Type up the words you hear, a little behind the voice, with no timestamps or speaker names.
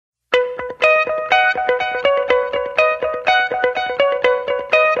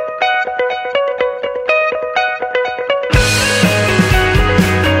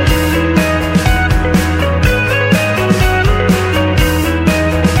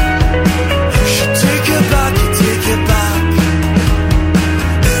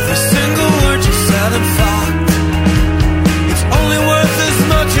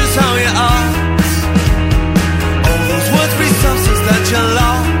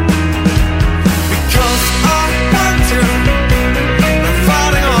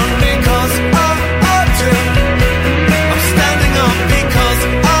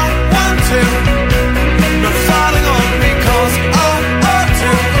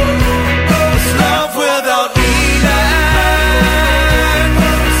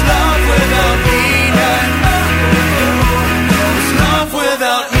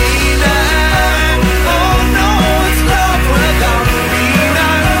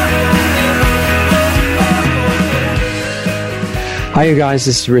Hi, you guys.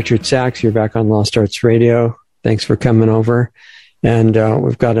 This is Richard Sachs. You're back on Lost Arts Radio. Thanks for coming over. And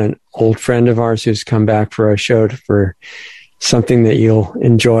we've got an old friend of ours who's come back for our show for something that you'll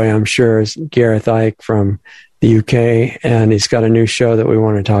enjoy, I'm sure, is Gareth Icke from the UK. And he's got a new show that we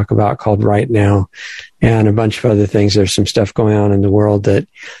want to talk about called Right Now and a bunch of other things. There's some stuff going on in the world that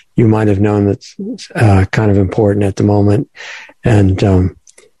you might have known that's kind of important at the moment. And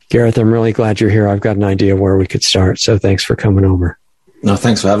Gareth, I'm really glad you're here. I've got an idea where we could start. So thanks for coming over. No,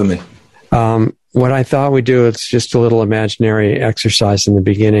 thanks for having me. What I thought we'd do is just a little imaginary exercise in the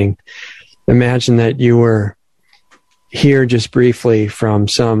beginning. Imagine that you were here just briefly from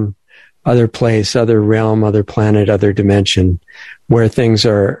some other place, other realm, other planet, other dimension, where things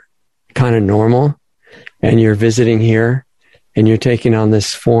are kind of normal, and you're visiting here, and you're taking on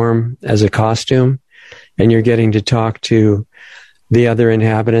this form as a costume, and you're getting to talk to the other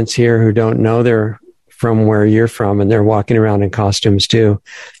inhabitants here who don't know they're from where you're from, and they're walking around in costumes too,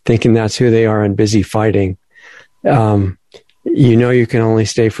 thinking that's who they are and busy fighting. You can only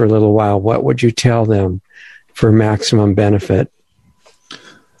stay for a little while. What would you tell them for maximum benefit?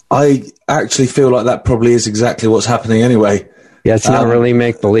 I actually feel like that probably is exactly what's happening anyway. Yeah, it's not really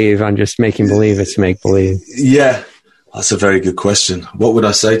make-believe. I'm just making believe it's make-believe. Yeah, that's a very good question. What would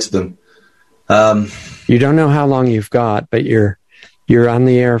I say to them? You don't know how long you've got, but you're on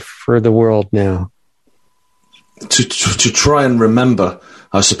the air for the world now. To try and remember,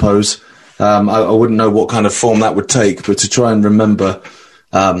 I suppose. I wouldn't know what kind of form that would take, but to try and remember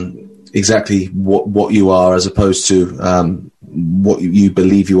exactly what you are as opposed to what you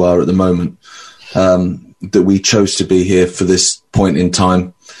believe you are at the moment. That we chose to be here for this point in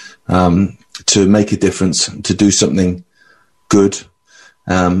time, to make a difference, to do something good.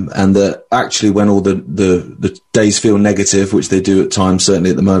 And that actually when all the days feel negative, which they do at times,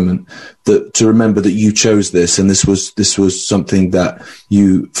 certainly at the moment, that to remember that you chose this and this was something that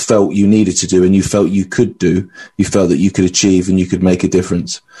you felt you needed to do and you felt you could do, you felt that you could achieve and you could make a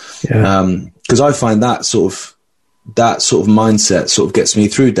difference. Yeah. 'Cause I find that sort of mindset sort of gets me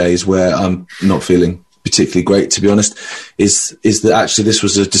through days where I'm not feeling particularly great, to be honest, is that actually this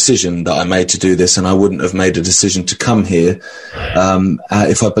was a decision that I made to do this, and I wouldn't have made a decision to come here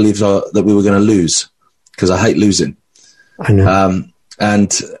if I believed that we were going to lose, because I hate losing. I know.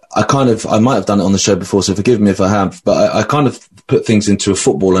 And I might have done it on the show before, so forgive me if I have, but I kind of put things into a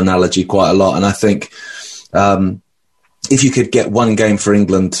football analogy quite a lot, and I think if you could get one game for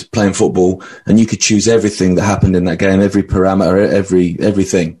England playing football and you could choose everything that happened in that game, every parameter,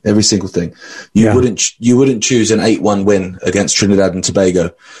 everything, every single thing, you wouldn't choose an 8-1 win against Trinidad and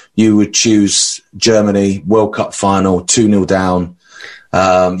Tobago. You would choose Germany, World Cup final, 2-0 down.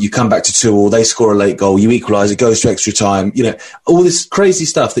 You come back to 2-2, they score a late goal, you equalise, it goes to extra time. All this crazy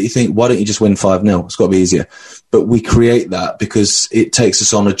stuff that you think, why don't you just win 5-0? It's got to be easier. But we create that because it takes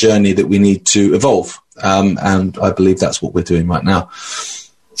us on a journey that we need to evolve. And I believe that's what we're doing right now.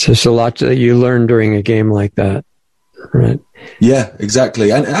 So there's a lot that you learn during a game like that, right? Yeah,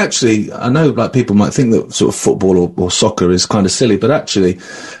 exactly. And actually, I know like people might think that sort of football or soccer is kind of silly, but actually,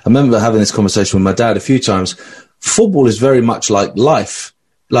 I remember having this conversation with my dad a few times. Football is very much like life.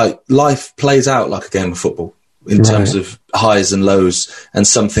 Like life plays out like a game of football in terms of highs and lows, and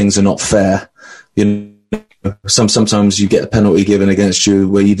some things are not fair. Sometimes you get a penalty given against you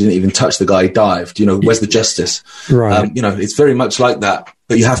where you didn't even touch the guy, he dived. Where's the justice? Right. It's very much like that,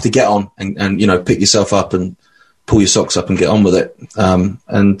 but you have to get on and pick yourself up and pull your socks up and get on with it.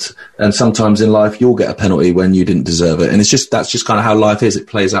 And sometimes in life you'll get a penalty when you didn't deserve it. And that's just kind of how life is. It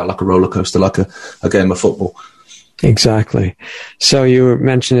plays out like a roller coaster, like a game of football. Exactly. So you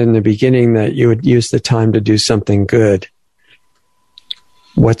mentioned in the beginning that you would use the time to do something good.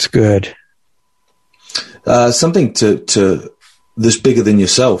 What's good? Something to that's bigger than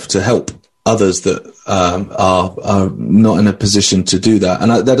yourself, to help others that are not in a position to do that. And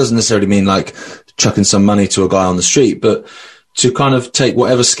that doesn't necessarily mean like chucking some money to a guy on the street, but to kind of take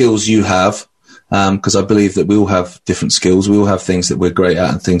whatever skills you have, because I believe that we all have different skills. We all have things that we're great at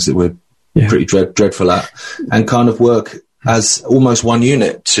and things that we're pretty dreadful at, and kind of work as almost one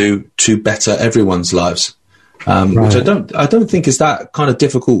unit to better everyone's lives. Which I don't think is that kind of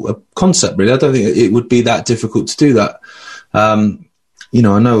difficult a concept, really. I don't think it would be that difficult to do that. I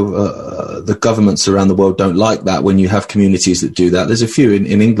know the governments around the world don't like that when you have communities that do that. There's a few in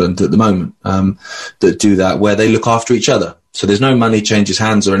England at the moment that do that, where they look after each other. So there's no money changes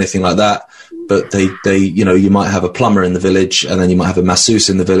hands or anything like that. But they you might have a plumber in the village, and then you might have a masseuse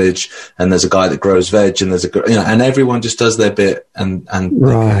in the village, and there's a guy that grows veg, and there's and everyone just does their bit and they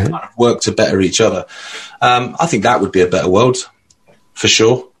kind of work to better each other. I think that would be a better world, for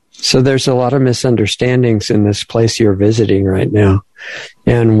sure. So there's a lot of misunderstandings in this place you're visiting right now.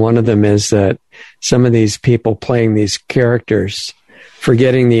 And one of them is that some of these people playing these characters,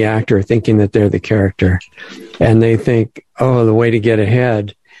 forgetting the actor, thinking that they're the character. And they think, oh, the way to get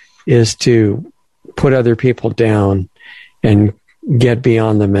ahead is to put other people down and get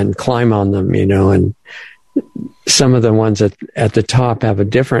beyond them and climb on them, and some of the ones at the top have a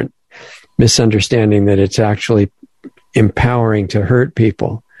different misunderstanding that it's actually empowering to hurt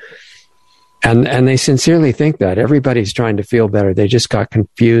people. And they sincerely think that. Everybody's trying to feel better. They just got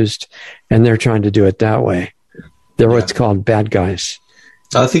confused and they're trying to do it that way. They're what's called bad guys.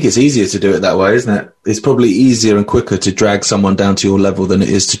 I think it's easier to do it that way, isn't it? It's probably easier and quicker to drag someone down to your level than it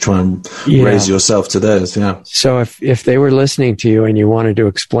is to try and raise yourself to theirs. Yeah. So if they were listening to you and you wanted to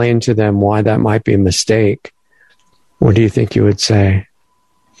explain to them why that might be a mistake, what do you think you would say?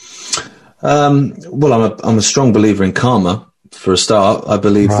 Well, I'm a strong believer in karma. For a start, I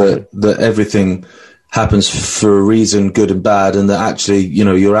believe that everything happens for a reason, good and bad, and that actually,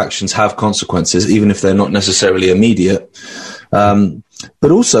 your actions have consequences, even if they're not necessarily immediate.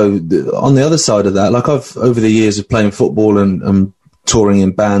 But also on the other side of that, like I've, over the years of playing football and touring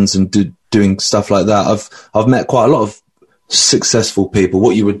in bands and doing stuff like that, I've met quite a lot of successful people,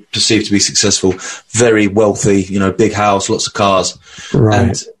 what you would perceive to be successful, very wealthy, big house, lots of cars. Right.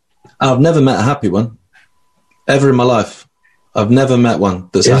 And I've never met a happy one ever in my life. I've never met one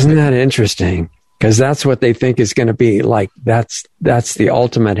that's happy. Isn't that interesting? Because that's what they think is going to be like. That's the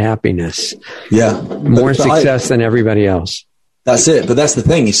ultimate happiness. Yeah. More success than everybody else. That's it. But that's the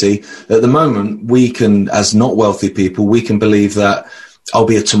thing, you see. At the moment, we can, as not wealthy people, we can believe that I'll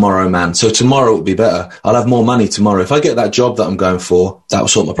be a tomorrow man. So tomorrow will be better. I'll have more money tomorrow. If I get that job that I'm going for, that will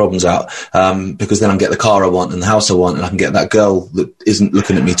sort my problems out. Because then I'll get the car I want and the house I want, and I can get that girl that isn't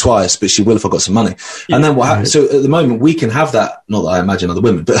looking at me twice, but she will if I've got some money. Yeah, and then what happens? So at the moment, we can have that. Not that I imagine other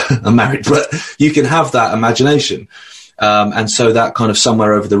women, but I'm married, but you can have that imagination. And so that kind of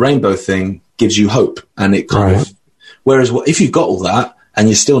somewhere over the rainbow thing gives you hope. And it kind of, whereas if you've got all that and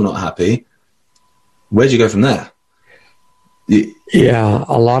you're still not happy, where do you go from there? Yeah,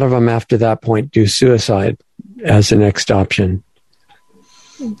 a lot of them after that point do suicide as the next option.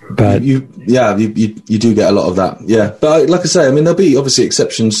 But you do get a lot of that. Yeah, but like I say, I mean, there'll be obviously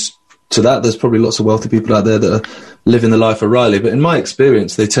exceptions to that. There's probably lots of wealthy people out there that are living the life of Riley, but in my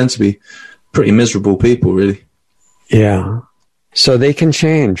experience, they tend to be pretty miserable people, really. Yeah, so they can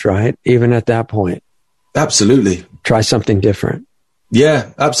change, right? Even at that point. Absolutely. Try something different.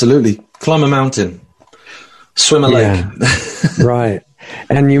 Yeah, absolutely. Climb a mountain. Swim a lake. Right.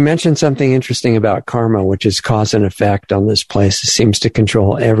 And you mentioned something interesting about karma, which is cause and effect on this place. It seems to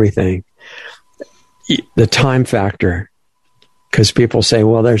control everything. The time factor. Because people say,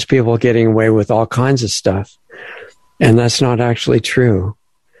 well, there's people getting away with all kinds of stuff. And that's not actually true.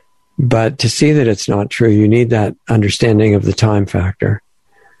 But to see that it's not true, you need that understanding of the time factor.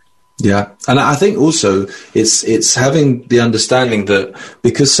 Yeah. And I think also it's having the understanding that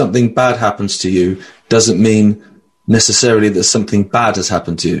because something bad happens to you doesn't mean necessarily that something bad has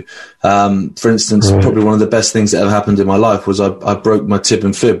happened to you. For instance, probably one of the best things that ever happened in my life was I broke my tib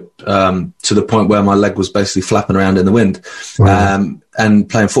and fib to the point where my leg was basically flapping around in the wind and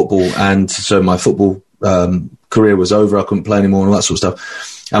playing football. And so my football career was over. I couldn't play anymore and all that sort of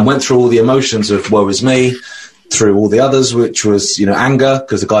stuff. And went through all the emotions of woe is me, through all the others, which was, anger,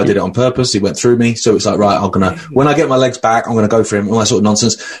 because the guy did it on purpose. He went through me. So it's like, right, when I get my legs back, I'm going to go for him, all that sort of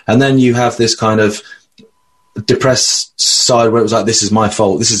nonsense. And then you have this kind of depressed side where it was like, this is my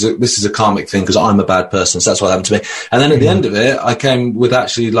fault. This is a karmic thing because I'm a bad person. So that's what happened to me. And then at the end of it, I came with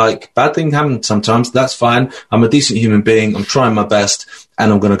actually like, bad things happen sometimes. That's fine. I'm a decent human being. I'm trying my best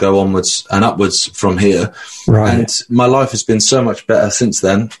and I'm going to go onwards and upwards from here. Right. And my life has been so much better since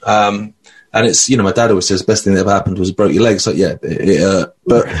then. And it's, my dad always says the best thing that ever happened was broke your leg. It's like, yeah,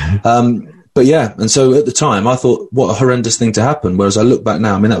 but yeah. And so at the time I thought, what a horrendous thing to happen. Whereas I look back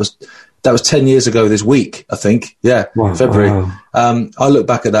now, I mean, that was 10 years ago this week, I think. Yeah. Wow, February. Wow. I look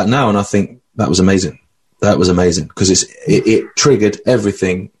back at that now and I think that was amazing. That was amazing because it triggered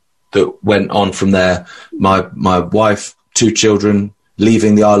everything that went on from there. My wife, 2 children,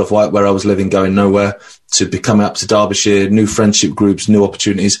 leaving the Isle of Wight where I was living, going nowhere, to be coming up to Derbyshire, new friendship groups, new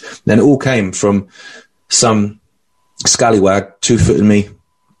opportunities. Then it all came from some scallywag 2-footing me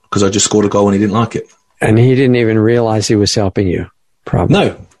because I just scored a goal and he didn't like it. And he didn't even realize he was helping you,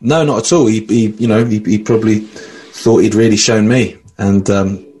 probably. No, not at all. He probably thought he'd really shown me. And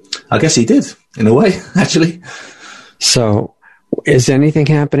I guess he did, in a way, actually. So is anything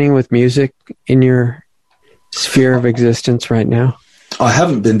happening with music in your sphere of existence right now? I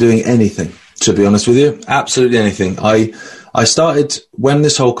haven't been doing anything, to be honest with you. Absolutely anything. I started when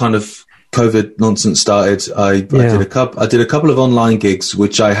this whole kind of COVID nonsense started, I did a couple of online gigs,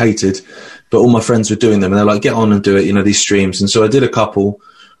 which I hated, but all my friends were doing them, and they're like, get on and do it, these streams. And so I did a couple,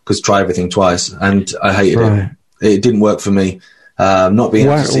 because try everything twice, and I hated it. It didn't work for me. Not being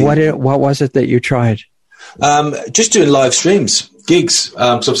able to see. What was it that you tried? Just doing live streams, gigs,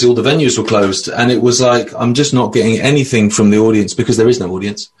 because obviously all the venues were closed, and it was like, I'm just not getting anything from the audience because there is no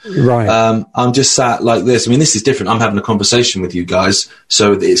audience. Right. I'm just sat like this. I mean, this is different. I'm having a conversation with you guys,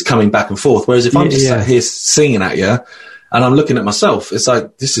 so it's coming back and forth. Whereas if I'm just sat here singing at you and I'm looking at myself, it's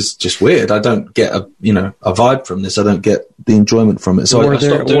like, this is just weird. I don't get a vibe from this. I don't get the enjoyment from it. So I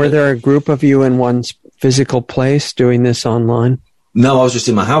stopped doing it. Were there a group of you in one physical place doing this online? No, I was just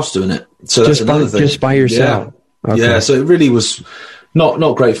in my house doing it. So that's another thing. Just by yourself? Yeah. Okay. Yeah, so it really was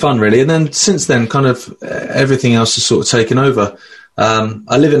not great fun, really. And then since then, kind of everything else has sort of taken over.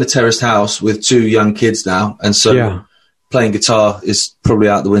 I live in a terraced house with 2 young kids now, and so playing guitar is probably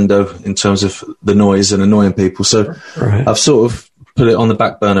out the window in terms of the noise and annoying people. So I've sort of put it on the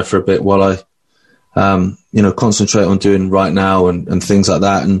back burner for a bit while I concentrate on doing Right Now and things like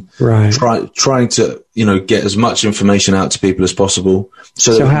that, and trying to, get as much information out to people as possible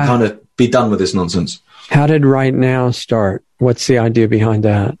so that we can kind of be done with this nonsense. How did Right Now start? What's the idea behind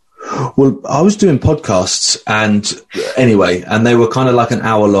that? Well, I was doing podcasts and they were kind of like an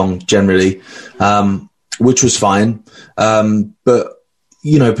hour long generally, which was fine. But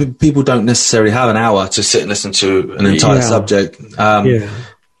people don't necessarily have an hour to sit and listen to an entire subject.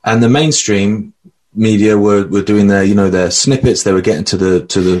 And the mainstream media were doing their snippets. They were getting to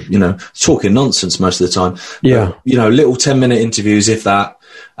the talking nonsense most of the time. Yeah. But, little 10-minute interviews, if that,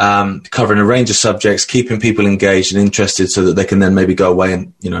 covering a range of subjects, keeping people engaged and interested so that they can then maybe go away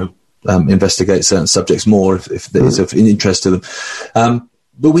and, investigate certain subjects more if there's of interest to them.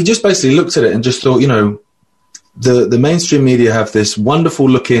 But we just basically looked at it and just thought, the mainstream media have this wonderful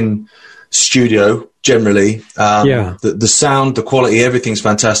looking studio generally, the sound, the quality, everything's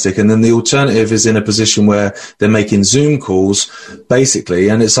fantastic, and then the alternative is in a position where they're making Zoom calls basically,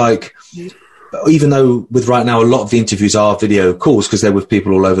 and it's like, even though with Right Now a lot of the interviews are video calls because they're with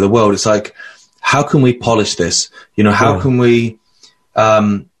people all over the world, it's like, how can we polish this? How can we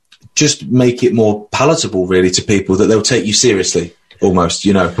just make it more palatable really to people, that they'll take you seriously almost,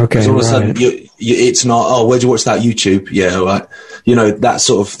 because all of a sudden it's not, where'd you watch that? YouTube? Yeah, all right. That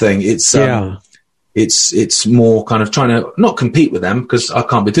sort of thing. It's more kind of trying to not compete with them, because I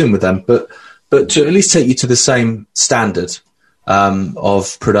can't be doing with them, but to at least take you to the same standard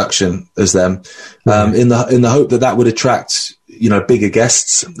of production as them, in the hope that would attract bigger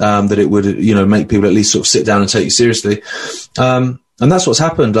guests, that it would make people at least sort of sit down and take you seriously. And that's what's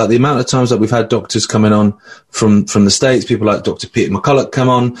happened. Like the amount of times that we've had doctors coming on from the States, people like Dr. Peter McCulloch come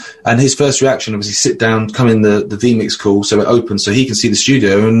on, and his first reaction was he sit down, come in the vMix call, so it opens so he can see the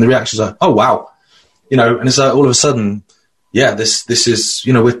studio, and the reaction's like, oh wow, and it's like all of a sudden, this is,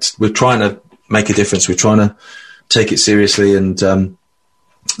 we're trying to make a difference, we're trying to take it seriously, and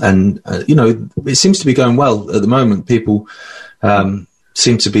it seems to be going well at the moment. People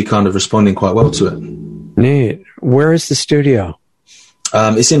seem to be kind of responding quite well to it. Neat. Where is the studio?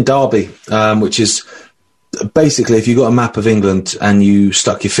 It's in Derby, which is basically, if you got a map of England and you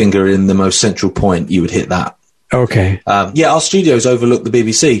stuck your finger in the most central point, you would hit that. Okay. Our studios overlook the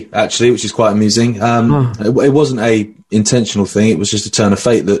BBC, actually, which is quite amusing. It wasn't a intentional thing. It was just a turn of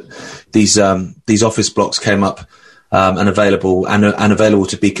fate that these office blocks came up and available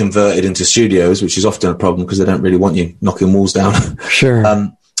to be converted into studios, which is often a problem because they don't really want you knocking walls down.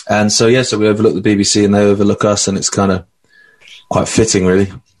 Sure. And so we overlook the BBC and they overlook us, and it's kind of quite fitting,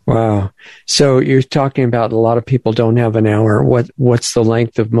 really. Wow. So you're talking about a lot of people don't have an hour. What's the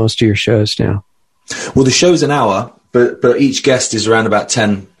length of most of your shows now? Well, the show's an hour, but each guest is around about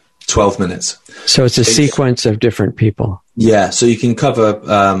 10, 12 minutes. So it's a sequence of different people. Yeah. So you can cover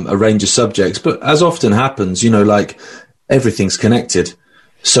a range of subjects, but as often happens, like everything's connected.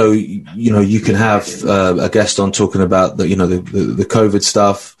 So, you can have a guest on talking about the COVID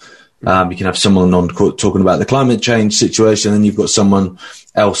stuff. You can have someone on talking about the climate change situation, and you've got someone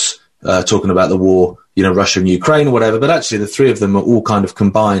else talking about the war, Russia and Ukraine or whatever. But actually, the three of them are all kind of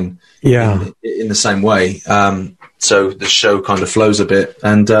combined in the same way. So the show kind of flows a bit,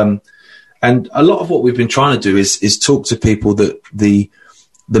 and a lot of what we've been trying to do is talk to people that the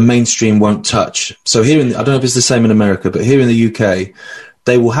mainstream won't touch. So here I don't know if it's the same in America, but here in the UK,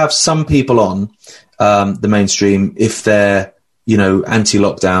 they will have some people on the mainstream if they're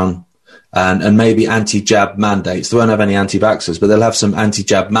anti-lockdown. And maybe anti-jab mandates. They won't have any anti-vaxxers, but they'll have some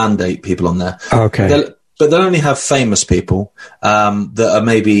anti-jab mandate people on there. Okay. but they'll only have famous people that are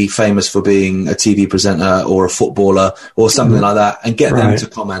maybe famous for being a TV presenter or a footballer or something like that, and get them to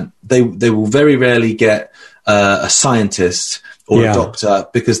comment. They will very rarely get a scientist or a doctor,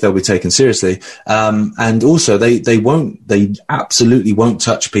 because they'll be taken seriously. And also they absolutely won't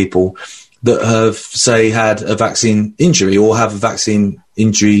touch people that have, say, had a vaccine injury or have a vaccine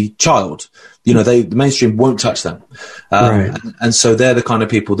injury child. You know, the mainstream won't touch them. And so they're the kind of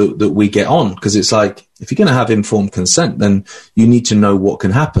people that we get on, because it's like, if you're going to have informed consent, then you need to know what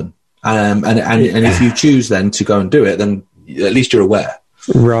can happen. And if you choose then to go and do it, then at least you're aware.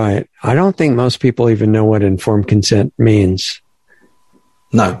 Right. I don't think most people even know what informed consent means.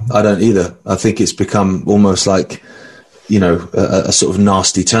 No, I don't either. I think it's become almost like, you know, a sort of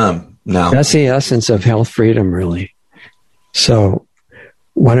nasty term now. That's the essence of health freedom, really. So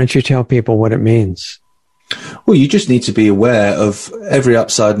why don't you tell people what it means? Well, you just need to be aware of every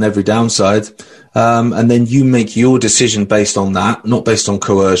upside and every downside. And then you make your decision based on that, not based on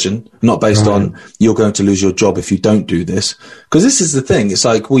coercion, not based on you're going to lose your job if you don't do this. Because this is the thing. It's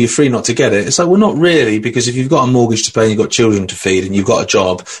like, well, you're free not to get it. It's like, well, not really, because if you've got a mortgage to pay and you've got children to feed and you've got a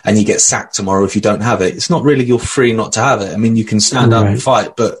job and you get sacked tomorrow if you don't have it, it's not really you're free not to have it. I mean, you can stand up and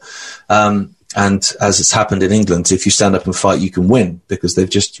fight, but and as it's happened in England, if you stand up and fight, you can win, because they've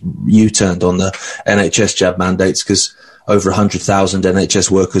just U-turned on the NHS jab mandates, because over 100,000 NHS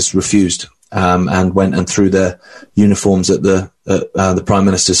workers refused and went and threw their uniforms at the Prime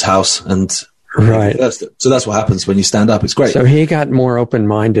Minister's house. And so that's what happens when you stand up. It's great. So he got more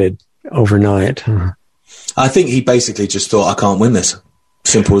open-minded overnight. I think he basically just thought, I can't win this.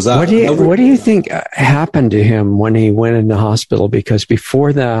 Simple as that. What do you think happened to him when he went in the hospital? Because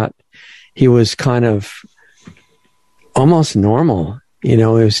before that, he was kind of almost normal. You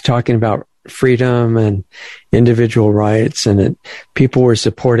know, he was talking about freedom and individual rights, and people were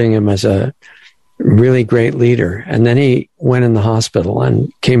supporting him as a really great leader. And then he went in the hospital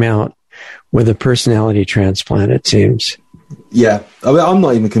and came out with a personality transplant, it seems. Yeah, I mean, I'm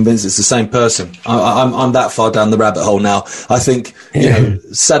not even convinced it's the same person. I'm that far down the rabbit hole now. I think, you know,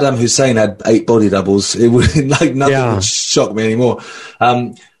 Saddam Hussein had 8 body doubles. It would like nothing would shock me anymore.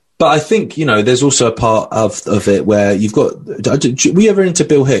 But I think, you know, there's also a part of it where you've got. Were you ever into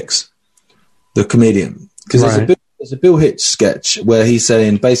Bill Hicks, the comedian? Because there's a Bill Hicks sketch where he's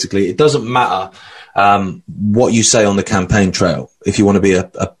saying basically it doesn't matter what you say on the campaign trail if you want to be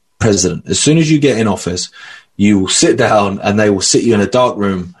a president. As soon as you get in office, you will sit down and they will sit you in a dark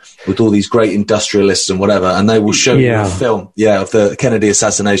room with all these great industrialists and whatever, and they will show you a film, of the Kennedy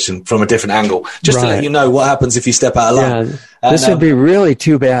assassination from a different angle, just to let you know what happens if you step out of line. This would be really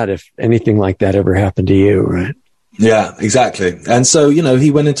too bad if anything like that ever happened to you, right? Yeah, exactly. And so, you know, he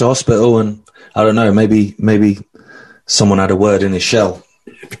went into hospital, and I don't know, maybe someone had a word in his shell.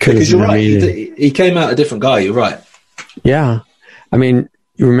 Because you're right, he came out a different guy. You're right. Yeah, I mean,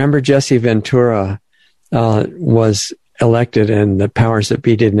 you remember Jesse Ventura was elected, and the powers that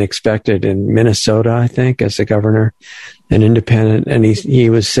be didn't expect it in Minnesota, I think, as the governor, an independent. And he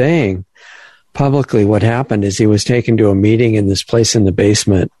was saying publicly what happened is he was taken to a meeting in this place in the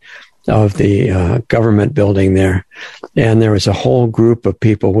basement of the government building there. And there was a whole group of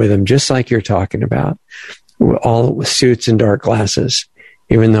people with him, just like you're talking about, all with suits and dark glasses,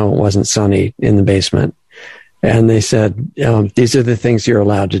 even though it wasn't sunny in the basement. And they said, these are the things you're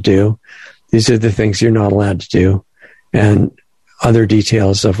allowed to do. These are the things you're not allowed to do. And other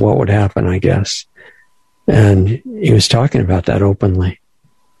details of what would happen, I guess. And he was talking about that openly.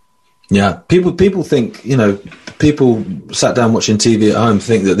 Yeah, people think, you know, people sat down watching TV at home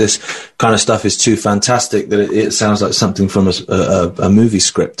think that this kind of stuff is too fantastic, that it sounds like something from a movie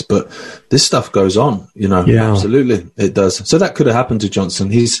script. But this stuff goes on, you know, absolutely it does. So that could have happened to Johnson.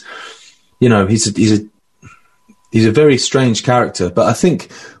 He's a very strange character. But I think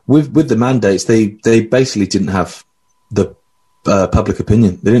with the mandates, they basically didn't have the public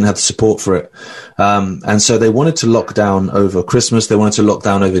opinion. They didn't have the support for it. And so they wanted to lock down over Christmas. They wanted to lock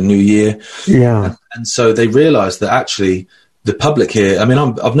down over New Year. Yeah. And so they realized that actually the public here, I mean,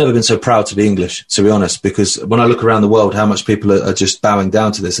 I've never been so proud to be English, to be honest, because when I look around the world, how much people are just bowing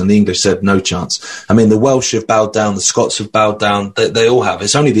down to this, and the English said no chance. I mean, the Welsh have bowed down, the Scots have bowed down. They all have.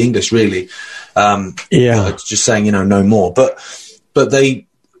 It's only the English really. Just saying, you know, no more. But they,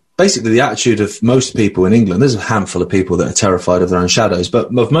 basically the attitude of most people in England, there's a handful of people that are terrified of their own shadows,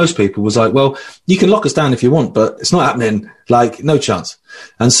 but of most people was like, well, you can lock us down if you want, but it's not happening, like no chance.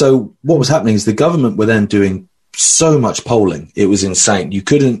 And so what was happening is the government were then doing so much polling. It was insane. You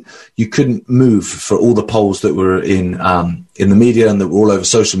couldn't move for all the polls that were in the media and that were all over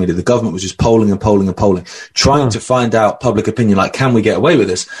social media. The government was just polling and polling and polling, trying to find out public opinion, like, can we get away with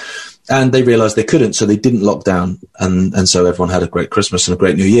this? And they realized they couldn't, so they didn't lock down. And so everyone had a great Christmas and a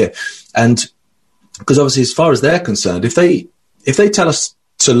great New Year. And because obviously, as far as they're concerned, if they tell us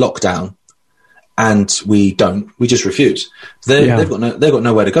to lock down and we don't, we just refuse. They've got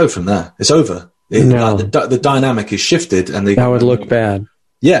nowhere to go from there. It's over. The dynamic is shifted, and that would look bad.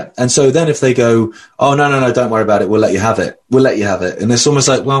 Yeah. And so then if they go, oh, no, don't worry about it. We'll let you have it. And it's almost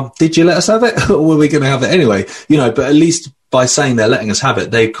like, well, did you let us have it? Or were we going to have it anyway? But at least by saying they're letting us have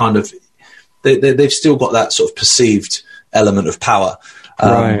it, they kind of, they've still got that sort of perceived element of power.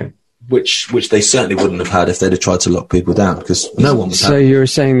 Right. Which they certainly wouldn't have had if they'd have tried to lock people down, because no one was. So you were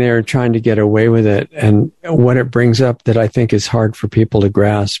saying they were trying to get away with it. And what it brings up that I think is hard for people to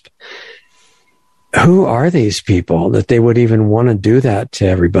grasp, who are these people that they would even want to do that to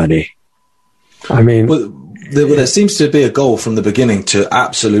everybody? I mean, there seems to be a goal from the beginning to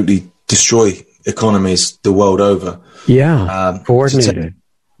absolutely destroy economies the world over. Yeah, coordinated.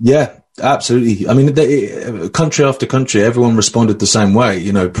 Yeah, absolutely. I mean, country after country, everyone responded the same way.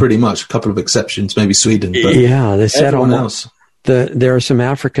 Pretty much. A couple of exceptions, maybe Sweden. But yeah, they said everyone else. There are some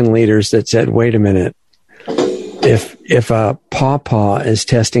African leaders that said, "Wait a minute. If a pawpaw is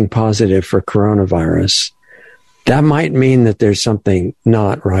testing positive for coronavirus, that might mean that there's something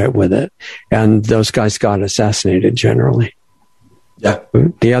not right with it." And those guys got assassinated generally. Yeah.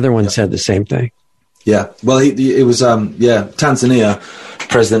 The other one said the same thing. Yeah. Well, it was, Tanzania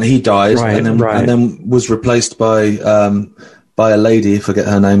president, he died, and then was replaced by a lady, I forget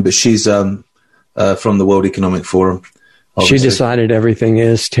her name, but she's from the World Economic Forum. Obviously. She decided everything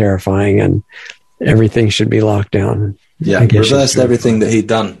is terrifying and everything should be locked down. Yeah, reversed everything that he'd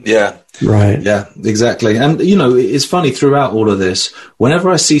done. Yeah. Right. Yeah, exactly. And, it's funny throughout all of this, whenever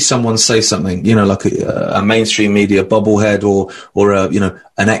I see someone say something, like a mainstream media bubblehead or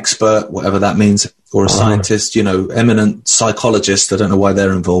an expert, whatever that means, or a scientist, eminent psychologist, I don't know why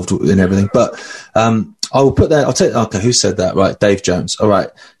they're involved in everything, but I'll put that, okay, who said that? Right, Dave Jones. All right.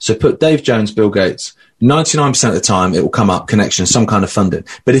 So put Dave Jones, Bill Gates. 99% of the time, it will come up connection, some kind of funding.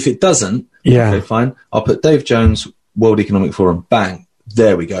 But if it doesn't, okay, fine. I'll put Dave Jones, World Economic Forum, bang,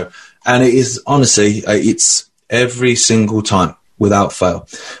 there we go. And it is, honestly, it's every single time without fail.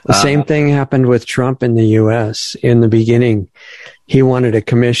 The same thing happened with Trump in the U.S. In the beginning, he wanted a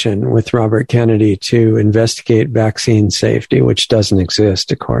commission with Robert Kennedy to investigate vaccine safety, which doesn't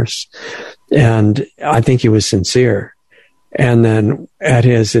exist, of course. And I think he was sincere. And then at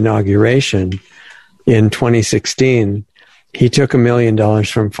his inauguration in 2016, he took $1 million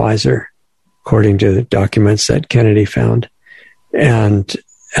from Pfizer, according to the documents that Kennedy found. And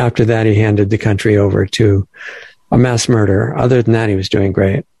after that, he handed the country over to a mass murderer. Other than that, he was doing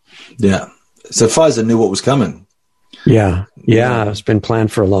great. Yeah. So Pfizer knew what was coming. Yeah. It's been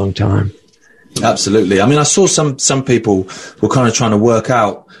planned for a long time. Absolutely. I mean, I saw some people were kind of trying to work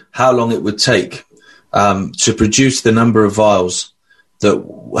out how long it would take to produce the number of vials that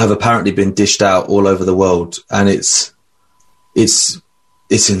have apparently been dished out all over the world. And it's insane.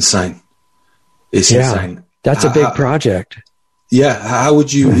 It's insane. That's a big project. Yeah. How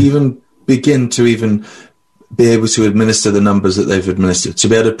would you even begin to even be able to administer the numbers that they've administered, to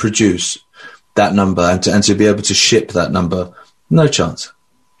be able to produce that number and to be able to ship that number? No chance.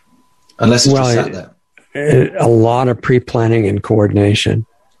 Unless it's just sat there. A lot of pre-planning and coordination,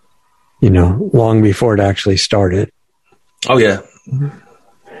 long before it actually started. Oh, yeah.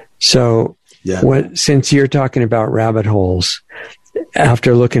 So since you're talking about rabbit holes,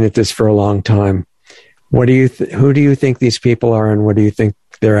 after looking at this for a long time, who do you think these people are, and what do you think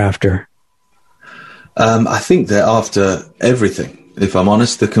they're after? I think they're after everything, if I'm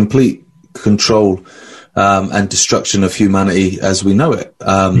honest, the complete control and destruction of humanity as we know it.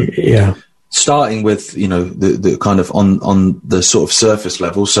 Starting with, the kind of on the sort of surface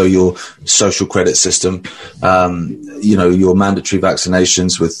level. So your social credit system, your mandatory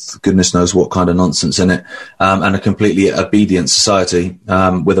vaccinations with goodness knows what kind of nonsense in it, and a completely obedient society,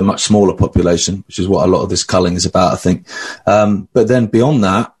 with a much smaller population, which is what a lot of this culling is about, I think. But then beyond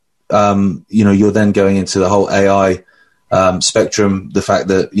that, you're then going into the whole AI, spectrum, the fact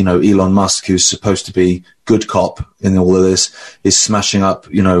that, Elon Musk, who's supposed to be good cop in all of this, is smashing up,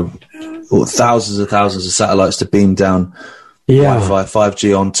 thousands of satellites to beam down Wi-Fi,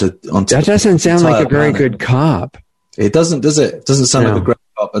 5G onto. That doesn't sound like a very good cop. It doesn't, does it? It doesn't sound like a great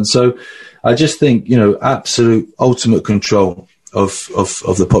cop. And so I just think, absolute ultimate control of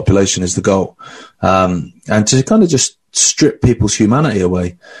the population is the goal. And to kind of just strip people's humanity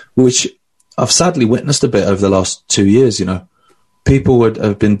away, which I've sadly witnessed a bit over the last 2 years. People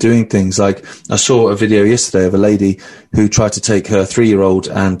have been doing things like, I saw a video yesterday of a lady who tried to take her 3-year-old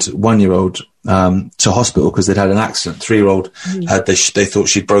and 1-year-old to hospital because they'd had an accident. 3-year-old they thought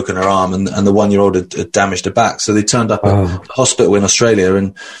she'd broken her arm, and the 1-year-old had damaged her back. So they turned up at the hospital in Australia,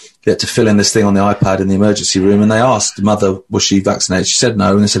 and they had to fill in this thing on the iPad in the emergency room. And they asked the mother, was she vaccinated? She said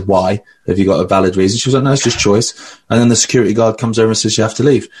no. And they said, why? Have you got a valid reason? She was like, no, it's just choice. And then the security guard comes over and says, you have to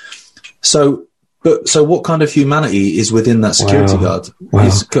leave. So what kind of humanity is within that security guard?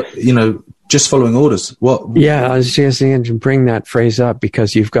 Is, just following orders. What? Yeah, I was just going to bring that phrase up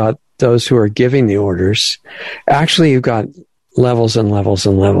because you've got those who are giving the orders. Actually, you've got levels and levels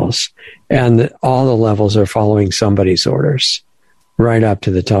and levels, and all the levels are following somebody's orders right up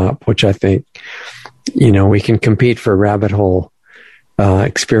to the top, which I think, we can compete for rabbit hole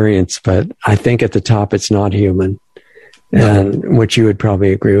experience, but I think at the top it's not human, and which you would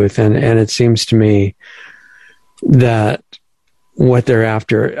probably agree with. And it seems to me that what they're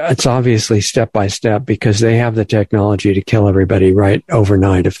after, it's obviously step by step because they have the technology to kill everybody right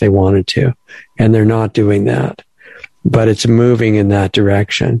overnight if they wanted to. And they're not doing that, but it's moving in that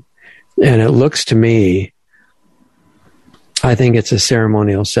direction. And it looks to me, I think it's a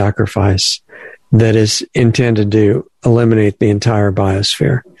ceremonial sacrifice that is intended to eliminate the entire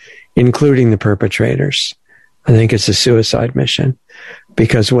biosphere, including the perpetrators. I think it's a suicide mission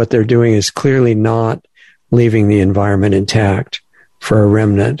because what they're doing is clearly not leaving the environment intact for a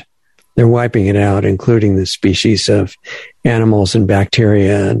remnant. They're wiping it out, including the species of animals and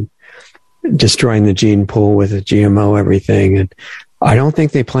bacteria, and destroying the gene pool with a GMO everything. And I don't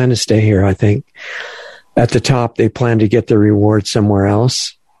think they plan to stay here. I think at the top, they plan to get the reward somewhere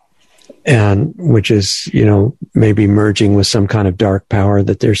else, and which is, maybe merging with some kind of dark power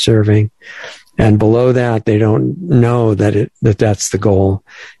that they're serving. And below that, they don't know that that's the goal.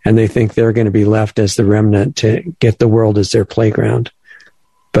 And they think they're going to be left as the remnant to get the world as their playground.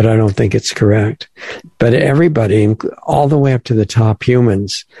 But I don't think it's correct. But everybody, all the way up to the top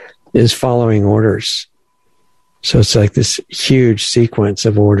humans, is following orders. So it's like this huge sequence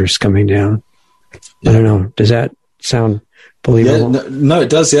of orders coming down. I don't know. Does that sound believable? Yeah, no, it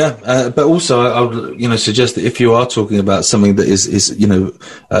does. Yeah. But also I would, suggest that if you are talking about something that is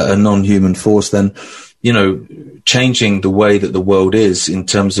a non-human force, then, changing the way that the world is in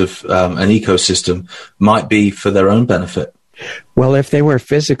terms of an ecosystem might be for their own benefit. Well, if they were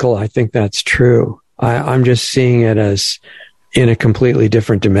physical, I think that's true. I'm just seeing it as in a completely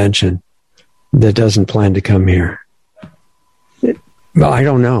different dimension that doesn't plan to come here. But I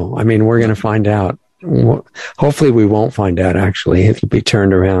don't know. I mean, we're going to find out. Hopefully we won't find out, actually. It'll be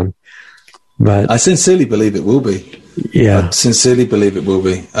turned around. But I sincerely believe it will be. Yeah. I sincerely believe it will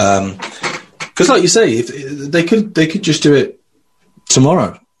be. Because like you say, if they could just do it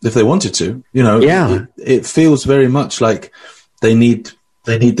tomorrow if they wanted to. Yeah. It feels very much like they need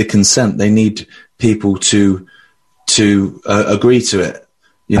the consent. They need people to agree to it.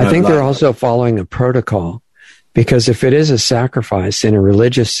 I think they're also following a protocol. Because if it is a sacrifice in a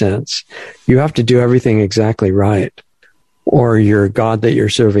religious sense, you have to do everything exactly right, or your God that you're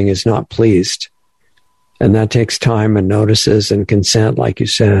serving is not pleased. And that takes time and notices and consent, like you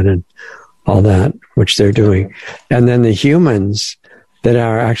said, and all that, which they're doing. And then the humans that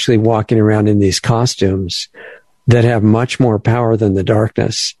are actually walking around in these costumes that have much more power than the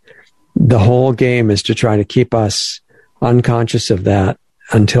darkness, the whole game is to try to keep us unconscious of that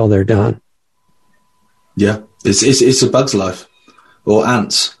until they're done. Yeah. It's a Bug's Life or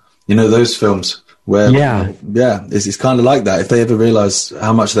Ants, those films where, it's kind of like that. If they ever realize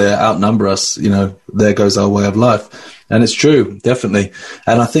how much they outnumber us, there goes our way of life. And it's true, definitely.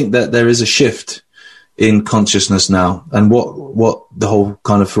 And I think that there is a shift in consciousness now. And what the whole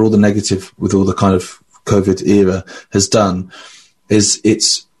kind of, for all the negative with all the kind of COVID era has done is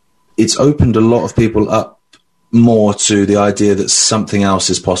it's opened a lot of people up more to the idea that something else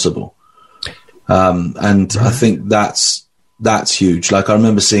is possible. And I think that's huge. Like I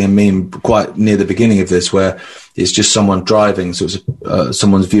remember seeing a meme quite near the beginning of this where it's just someone driving. So it's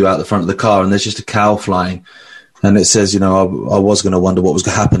someone's view out the front of the car and there's just a cow flying. And it says, I was going to wonder what was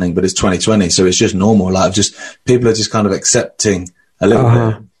happening, but it's 2020. So it's just normal. Like people are just kind of accepting a little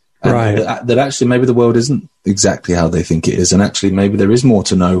bit. And right. That actually maybe the world isn't exactly how they think it is. And actually maybe there is more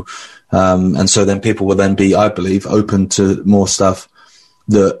to know. And so then people will then be, I believe, open to more stuff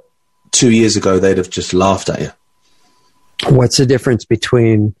that 2 years ago they'd have just laughed at you. What's the difference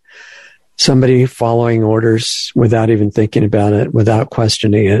between somebody following orders without even thinking about it, without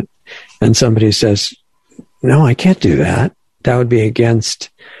questioning it, and somebody who says, no, I can't do that. That would be against,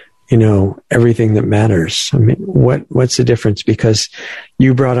 everything that matters. I mean, what's the difference? Because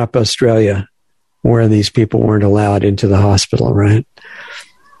you brought up Australia, where these people weren't allowed into the hospital, right?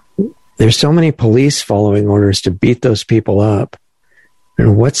 There's so many police following orders to beat those people up.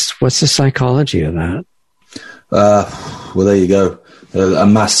 And what's the psychology of that? Well, there you go. A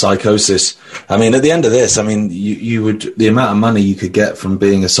mass psychosis. I mean, at the end of this, I mean, you would, the amount of money you could get from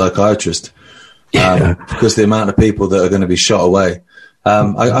being a psychiatrist, because the amount of people that are going to be shot away.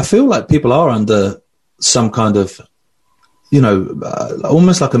 I feel like people are under some kind of,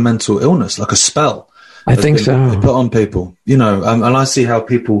 almost like a mental illness, like a spell. I think so. Put on people, and I see how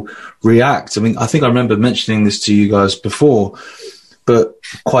people react. I mean, I think I remember mentioning this to you guys before, but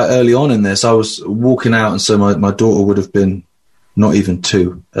quite early on in this, I was walking out, and so my daughter would have been not even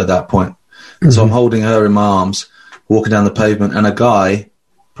 2 at that point. Mm-hmm. So I'm holding her in my arms, walking down the pavement, and a guy,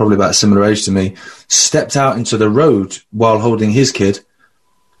 probably about a similar age to me, stepped out into the road while holding his kid,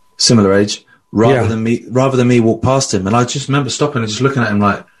 similar age, rather than me walk past him. And I just remember stopping and just looking at him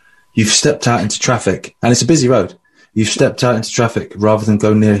like, you've stepped out into traffic, and it's a busy road. You've stepped out into traffic rather than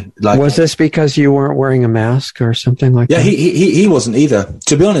go near. Like, was this because you weren't wearing a mask or something like that? Yeah, he wasn't either.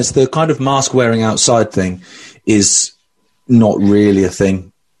 To be honest, the kind of mask wearing outside thing is not really a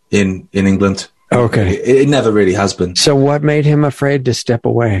thing in England. Okay. It never really has been. So what made him afraid to step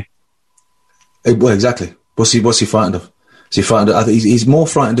away? Well, exactly. What's he frightened of? Is he frightened of, I think he's more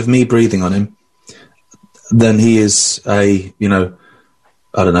frightened of me breathing on him than he is a,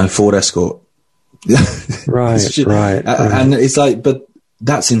 I don't know, Ford Escort. Right. And it's like, but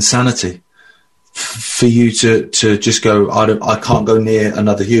that's insanity for you to just go, I can't go near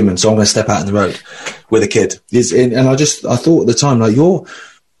another human, so I'm going to step out in the road with a kid. And I thought at the time, like,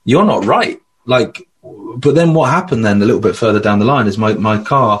 you're not right. Like, but then what happened then a little bit further down the line is my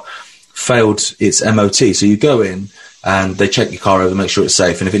car failed its MOT. So you go in and they check your car over, make sure it's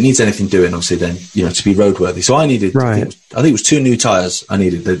safe. And if it needs anything doing, obviously then, to be roadworthy. So I needed, I think it was 2 new tires I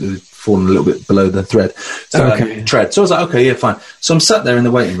needed. They'd fallen a little bit below the tread. So I was like, okay, yeah, fine. So I'm sat there in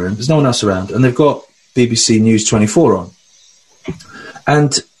the waiting room. There's no one else around. And they've got BBC News 24 on.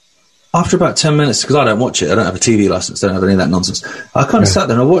 And after about 10 minutes, because I don't watch it, I don't have a TV license, don't have any of that nonsense. I kind of sat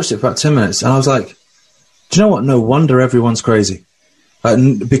there and I watched it for about 10 minutes. And I was like, do you know what? No wonder everyone's crazy.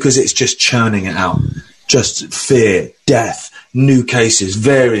 Because it's just churning it out. Just fear, death, new cases,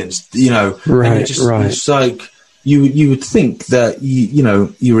 variants, Right, It's like you would think that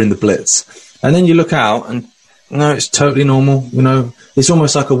you were in the Blitz, and then you look out and no, it's totally normal. It's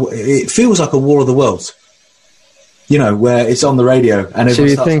almost like it feels like a War of the Worlds. Where it's on the radio and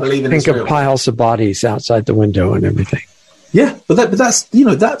everyone starts believing it's real. Think of piles of bodies outside the window and everything. Yeah, but that's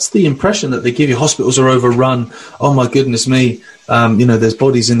that's the impression that they give you. Hospitals are overrun. Oh my goodness me! There's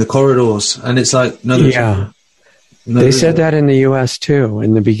bodies in the corridors, and it's like they said that in the U.S. too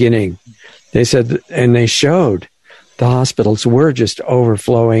in the beginning. They said, and they showed the hospitals were just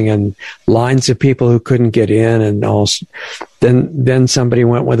overflowing and lines of people who couldn't get in, and all. Then somebody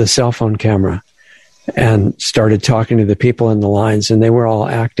went with a cell phone camera and started talking to the people in the lines, and they were all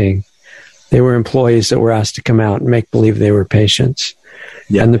acting. They were employees that were asked to come out and make believe they were patients.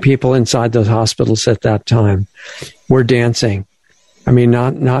 Yeah. And the people inside those hospitals at that time were dancing. I mean,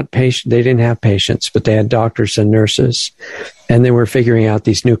 not patient. They didn't have patients, but they had doctors and nurses, and they were figuring out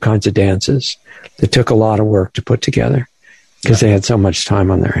these new kinds of dances that took a lot of work to put together because they had so much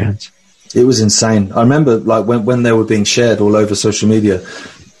time on their hands. It was insane. I remember like when they were being shared all over social media,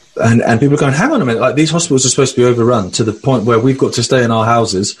 and people were going, hang on a minute, like these hospitals are supposed to be overrun to the point where we've got to stay in our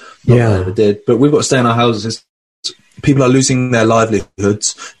houses. Not that I ever did, but we've got to stay in our houses. People are losing their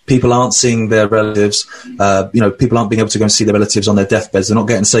livelihoods. People aren't seeing their relatives. People aren't being able to go and see their relatives on their deathbeds. They're not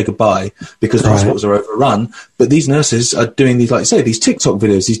getting to say goodbye because the hospitals are overrun. But these nurses are doing these, like you say, these TikTok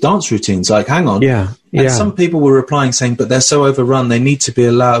videos, these dance routines. Like, hang on. And some people were replying saying, but they're so overrun, they need to be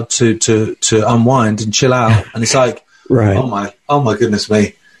allowed to unwind and chill out. And it's like, oh my goodness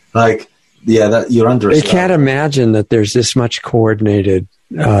me. Like, that you're under a spell. They can't imagine that there's this much coordinated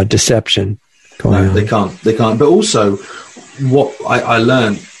deception going on. They can't. But also, what I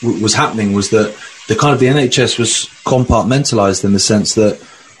learned was happening was that the NHS was compartmentalized in the sense that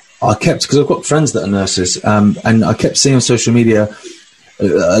because I've got friends that are nurses, and I kept seeing on social media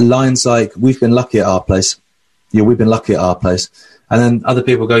lines like, we've been lucky at our place. Yeah, we've been lucky at our place. And then other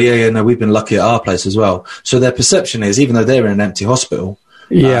people go, no, we've been lucky at our place as well. So their perception is, even though they're in an empty hospital,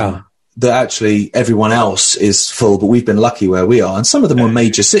 that actually everyone else is full, but we've been lucky where we are. And some of them were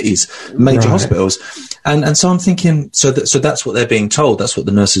major cities, major hospitals. And so I'm thinking, so that's what they're being told. That's what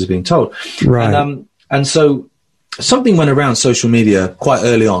the nurses are being told. Right. And so something went around social media quite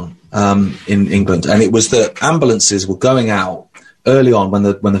early on in England, and it was that ambulances were going out early on when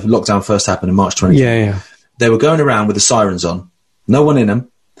the lockdown first happened in March 2020. They were going around with the sirens on, no one in them.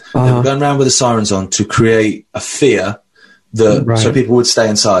 They were going around with the sirens on to create a fear so people would stay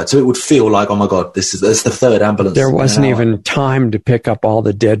inside. So it would feel like, oh my God, this is the third ambulance. There wasn't even time to pick up all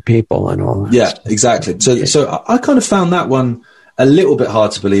the dead people and all that. Yeah, exactly. So I kind of found that one a little bit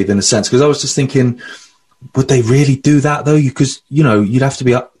hard to believe in a sense, because I was just thinking, would they really do that though? Because, you'd have to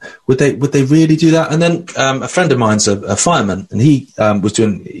be up. Would they really do that? And then a friend of mine's a fireman, and he was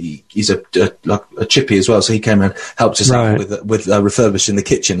he's a chippy as well. So he came and helped us out with refurbishing the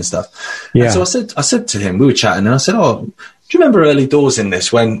kitchen and stuff. Yeah. And so I said to him, we were chatting, and I said, oh, do you remember early doors in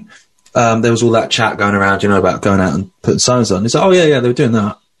this when there was all that chat going around, about going out and putting signs on? He's like, oh yeah, they were doing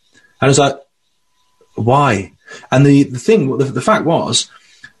that. And I was like, why? And the fact was,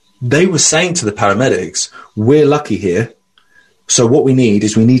 they were saying to the paramedics, we're lucky here. So what we need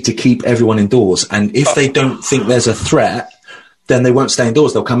to keep everyone indoors. And if they don't think there's a threat, then they won't stay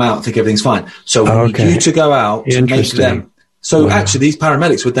indoors. They'll come out and think everything's fine. So we need you to go out to make them. So actually these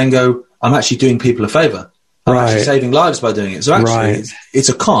paramedics would then go, I'm actually doing people a favor. I'm actually saving lives by doing it. So actually it's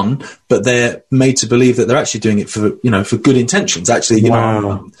a con, but they're made to believe that they're actually doing it for, for good intentions. Actually,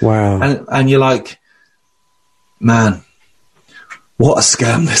 Wow. And you're like, man, what a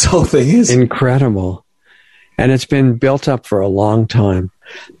scam this whole thing is. Incredible. And it's been built up for a long time.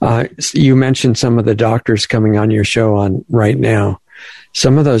 You mentioned some of the doctors coming on your show on right now.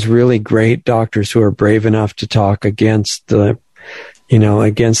 Some of those really great doctors who are brave enough to talk against the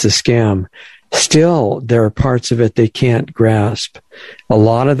scam. Still, there are parts of it they can't grasp. A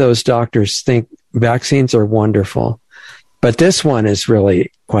lot of those doctors think vaccines are wonderful, but this one is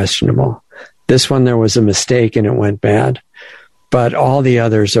really questionable. This one, there was a mistake and it went bad. But all the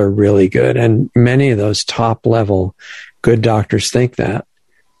others are really good. And many of those top level good doctors think that.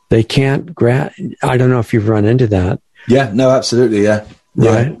 They can't I don't know if you've run into that. Yeah, no, absolutely. Yeah.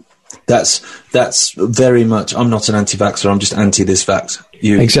 Right. That's very much, I'm not an anti-vaxxer. I'm just anti this vax.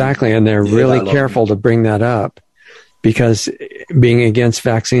 Exactly. And they're really careful to bring that up, because being against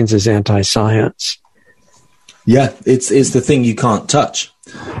vaccines is anti-science. Yeah. It's the thing you can't touch.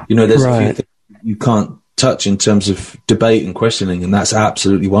 There's a few things you can't touch in terms of debate and questioning, and that's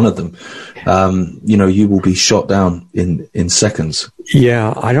absolutely one of them. You will be shot down in seconds.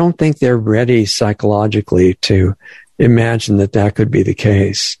 Yeah, I don't think they're ready psychologically to imagine that could be the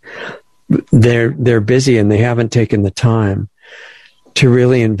case. They're busy and they haven't taken the time to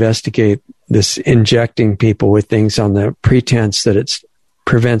really investigate this injecting people with things on the pretense that it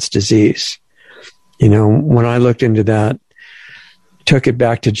prevents disease. When I looked into that, took it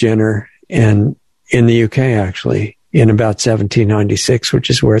back to Jenner, and in the UK, actually, in about 1796, which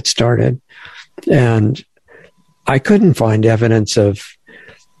is where it started. And I couldn't find evidence of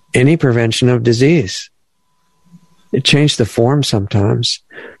any prevention of disease. It changed the form sometimes,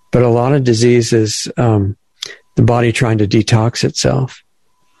 but a lot of diseases, the body trying to detox itself,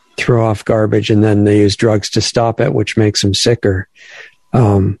 throw off garbage, and then they use drugs to stop it, which makes them sicker.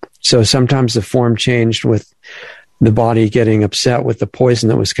 So sometimes the form changed with the body getting upset with the poison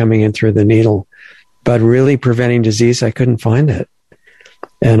that was coming in through the needle. But really preventing disease, I couldn't find it.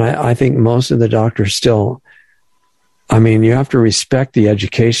 And I think most of the doctors still, you have to respect the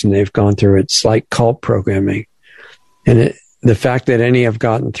education they've gone through. It's like cult programming. And the fact that any have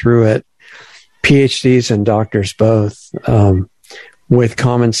gotten through it, PhDs and doctors both, with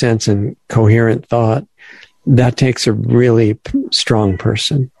common sense and coherent thought, that takes a really strong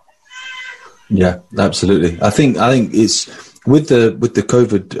person. Yeah, absolutely. I think it's with the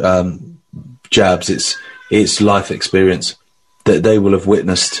COVID jabs, it's life experience that they will have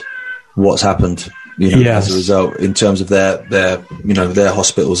witnessed what's happened, as a result, in terms of their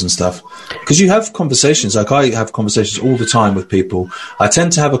hospitals and stuff. Because you have conversations, like I have conversations all the time with people. I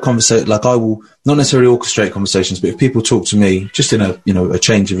tend to have a conversation, like I will not necessarily orchestrate conversations, but if people talk to me just in a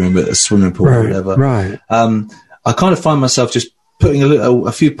changing room at a swimming pool or whatever, I kind of find myself just putting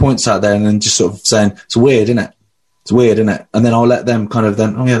a few points out there and then just sort of saying, it's weird, isn't it? It's weird, isn't it? And then I'll let them kind of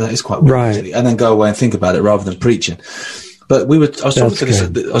then, oh yeah, that is quite weird, actually, and then go away and think about it rather than preaching. But I was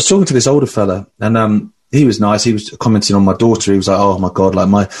talking to this older fella, and he was nice. He was commenting on my daughter. He was like, oh my God, like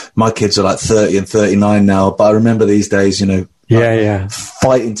my kids are like 30 and 39 now, but I remember these days,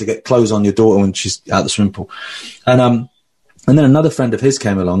 fighting to get clothes on your daughter when she's at the swimming pool. And then another friend of his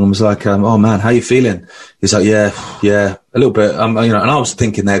came along and was like, oh man, how you feeling? He's like, yeah, a little bit. And I was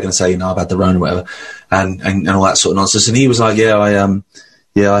thinking they're going to say, I've had the Rona or whatever, and all that sort of nonsense. And he was like, I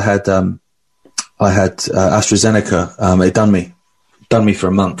had AstraZeneca. It done me for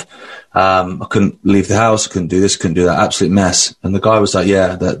a month. I couldn't leave the house, couldn't do this, couldn't do that, absolute mess. And the guy was like,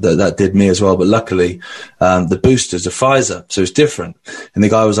 yeah, that did me as well. But luckily, the boosters are Pfizer, so it's different. And the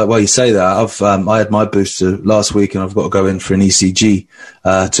guy was like, well, you say that. I had my booster last week and I've got to go in for an ECG,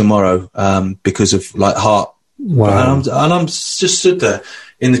 tomorrow, because of like heart Wow. And I'm just stood there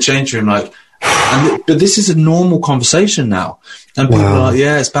in the change room like, but this is a normal conversation now. And people are like,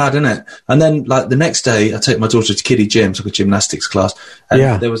 yeah, it's bad, isn't it? And then like the next day I take my daughter to kiddie gym, took a gymnastics class.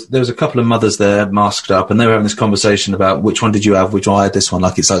 And there was a couple of mothers there masked up, and they were having this conversation about which one did you have, which one I had this one,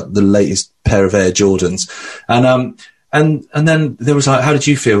 like it's like the latest pair of Air Jordans. And then there was like, how did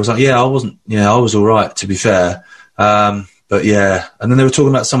you feel? I was like, I was all right, to be fair. But yeah. And then they were talking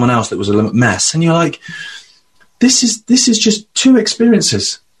about someone else that was a mess. And you're like, this is just two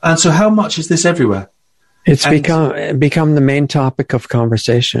experiences. And so how much is this everywhere? It's become the main topic of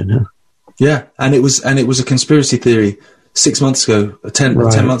conversation. Huh? Yeah. And it was a conspiracy theory 6 months ago, 10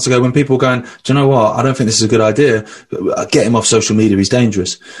 months ago, when people were going, do you know what? I don't think this is a good idea. Get him off social media. He's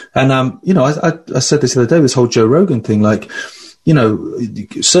dangerous. And, I said this the other day, this whole Joe Rogan thing, like,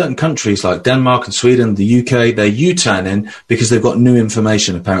 certain countries like Denmark and Sweden, the UK, they're U-turning because they've got new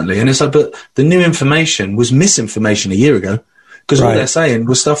information apparently. And it's like, but the new information was misinformation a year ago, because what they're saying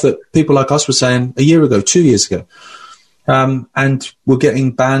was stuff that people like us were saying a year ago, 2 years ago. And we're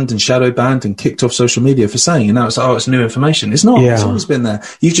getting banned and shadow banned and kicked off social media for saying, and now it's like, it's new information. It's not. It's always been there.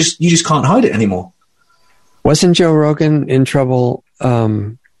 You just can't hide it anymore. Wasn't Joe Rogan in trouble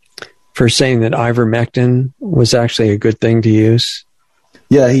for saying that ivermectin was actually a good thing to use?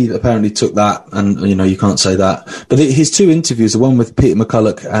 Yeah, he apparently took that, and you can't say that. But his two interviews, the one with Peter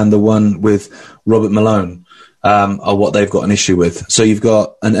McCulloch and the one with Robert Malone, are what they've got an issue with. So you've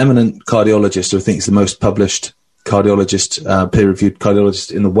got an eminent cardiologist who I think is the most published cardiologist, peer-reviewed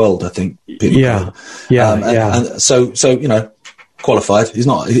cardiologist in the world, I think. Peter McCulloch. And so qualified. He's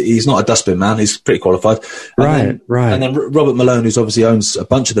not a dustbin man. He's pretty qualified. And then Robert Malone, who's obviously owns a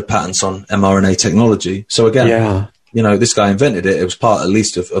bunch of the patents on mRNA technology. So again, this guy invented it. It was part, at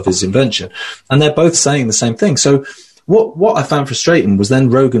least, of his invention. And they're both saying the same thing. So what I found frustrating was then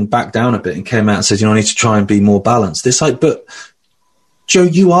Rogan backed down a bit and came out and said, I need to try and be more balanced. It's like, but Joe,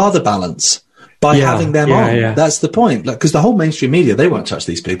 you are the balance by having them on. Yeah. That's the point. Like, because the whole mainstream media, they won't touch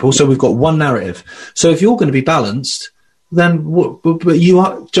these people. So we've got one narrative. So if you're going to be balanced, then what? But you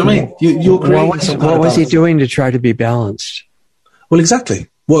are. Do you know what I mean? You're creating what was he doing to try to be balanced? Well, exactly.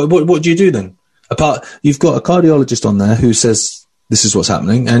 What do you do then? You've got a cardiologist on there who says this is what's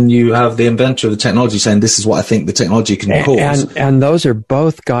happening, and you have the inventor of the technology saying this is what I think the technology can cause. And those are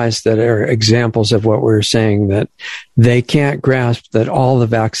both guys that are examples of what we're saying, that they can't grasp that all the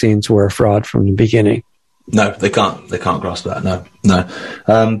vaccines were a fraud from the beginning. No, they can't. They can't grasp that. No.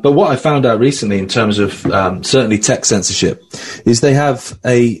 But what I found out recently in terms of certainly tech censorship is they have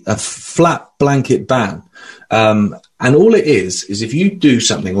a flat blanket ban. And all it is if you do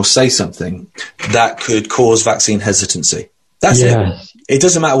something or say something that could cause vaccine hesitancy. That's it. It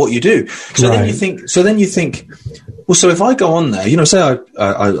doesn't matter what you do. So then you think, well, so if I go on there, say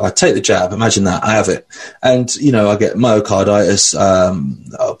I take the jab, imagine that I have it, and I get myocarditis,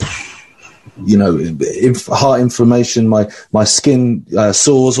 heart inflammation, my skin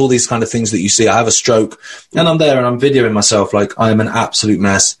sores, all these kind of things that you see. I have a stroke, and I'm there and I'm videoing myself like I am an absolute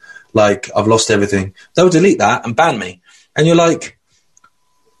mess, like I've lost everything. They'll delete that and ban me. And you're like,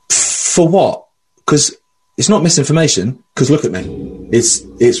 for what? Because it's not misinformation, because look at me.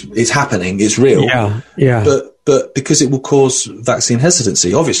 It's happening. It's real. Yeah. But because it will cause vaccine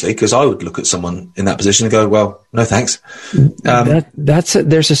hesitancy, obviously, because I would look at someone in that position and go, well, no thanks.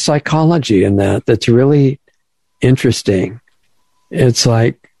 There's a psychology in that's really interesting. It's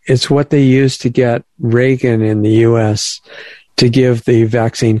like, it's what they used to get Reagan in the U.S. to give the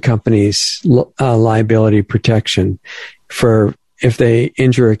vaccine companies liability protection for if they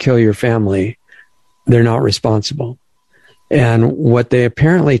injure or kill your family, they're not responsible. And what they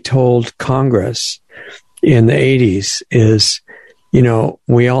apparently told Congress in the 80s is,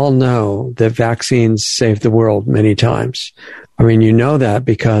 we all know that vaccines saved the world many times. I mean, that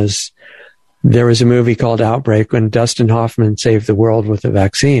because there was a movie called Outbreak when Dustin Hoffman saved the world with a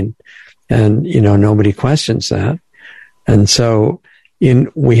vaccine. And, nobody questions that. And so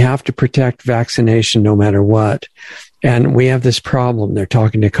we have to protect vaccination no matter what. And we have this problem. They're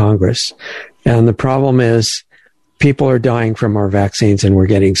talking to Congress. And the problem is people are dying from our vaccines and we're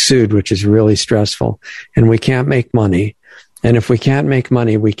getting sued, which is really stressful. And we can't make money. And if we can't make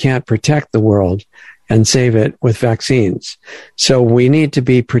money, we can't protect the world and save it with vaccines. So we need to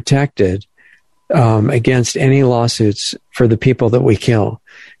be protected against any lawsuits for the people that we kill.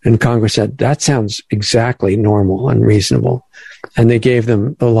 And Congress said, that sounds exactly normal and reasonable. And they gave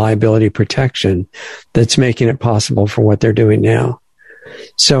them the liability protection that's making it possible for what they're doing now.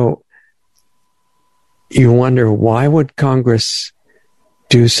 So you wonder, why would Congress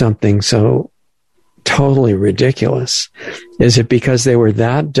do something so totally ridiculous? Is it because they were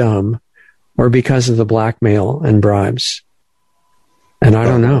that dumb, or because of the blackmail and bribes? And I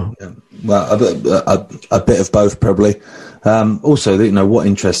don't know. Well, a bit of both, probably. Also, you know, what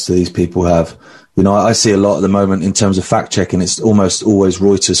interests do these people have? You know, I see a lot at the moment in terms of fact checking. It's almost always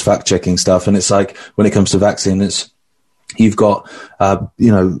Reuters fact checking stuff. And it's like, when it comes to vaccine, you've got,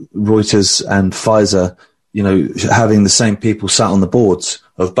 you know, Reuters and Pfizer, you know, having the same people sat on the boards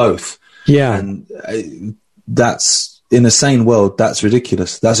of both. Yeah. And that's, in a sane world, that's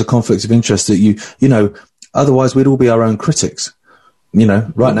ridiculous. That's a conflict of interest that you know, otherwise we'd all be our own critics. You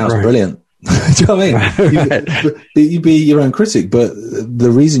know, right now it's brilliant. Do you know what I mean? Right. You'd be your own critic, but the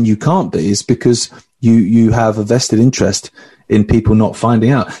reason you can't be is because you have a vested interest in people not finding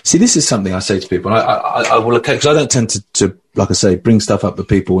out. See, this is something I say to people. I will, because I don't tend to, like I say, bring stuff up to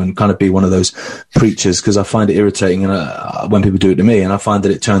people and kind of be one of those preachers, because I find it irritating and when people do it to me, and I find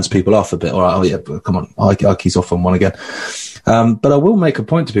that it turns people off a bit. All right, oh yeah, come on, Icke's off on one again. But I will make a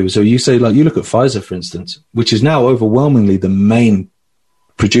point to people. So you say, like, you look at Pfizer, for instance, which is now overwhelmingly the main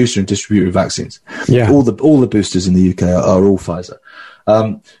producer and distributor of vaccines. Yeah. All the boosters in the UK are all Pfizer.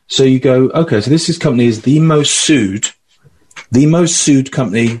 So you go, okay, so this company is the most sued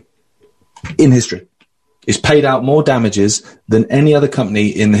company in history. It's paid out more damages than any other company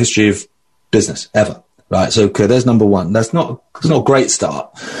in the history of business ever. Right. So, okay, there's number one. It's not a great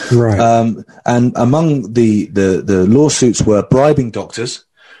start. Right. And among the lawsuits were bribing doctors,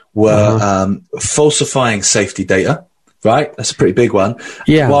 were falsifying safety data. Right. That's a pretty big one.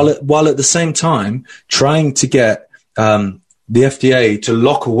 Yeah. While at the same time trying to get the FDA to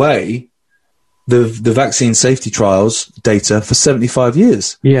lock away the vaccine safety trials data for 75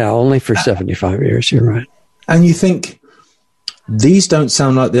 years. Yeah, only for 75 years. You're right. And you think, these don't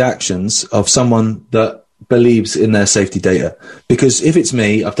sound like the actions of someone that believes in their safety data. Because if it's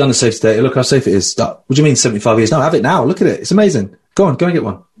me, I've done the safety data, look how safe it is. What do you mean 75 years? No, have it now. Look at it. It's amazing. Go and get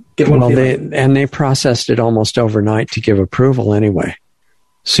one. Well, they processed it almost overnight to give approval anyway.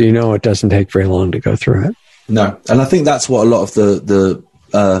 So you know it doesn't take very long to go through it. No. And I think that's what a lot of the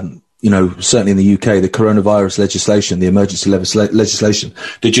you know, certainly in the UK, the coronavirus legislation, the emergency legislation,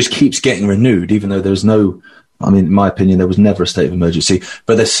 that just keeps getting renewed, even though there's no, I mean, in my opinion, there was never a state of emergency,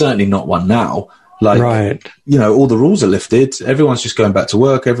 but there's certainly not one now. Like, you know, all the rules are lifted. Everyone's just going back to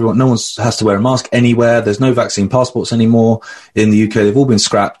work. No one has to wear a mask anywhere. There's no vaccine passports anymore in the UK. They've all been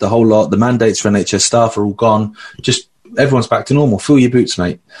scrapped, the whole lot. The mandates for NHS staff are all gone. Just everyone's back to normal. Fill your boots,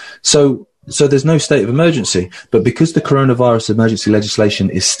 mate. So there's no state of emergency. But because the coronavirus emergency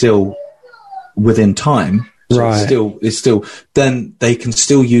legislation is still within time, it's still, then they can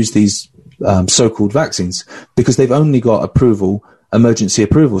still use these so-called vaccines because they've only got emergency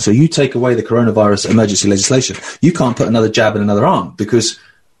approval. So you take away the coronavirus emergency legislation, you can't put another jab in another arm because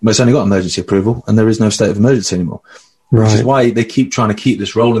it's only got emergency approval and there is no state of emergency anymore. Right. Which is why they keep trying to keep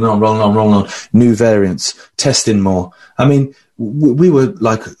this rolling on, new variants, testing more. I mean, we were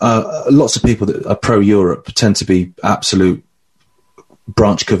like, lots of people that are pro-Europe tend to be absolute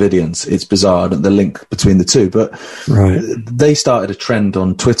branch Covidians. It's bizarre, the link between the two, but they started a trend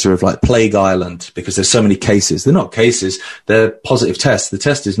on Twitter of like Plague Island because there's so many cases. They're not cases, they're positive tests. The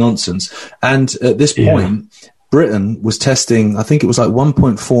test is nonsense. And at this point, Britain was testing, I think it was like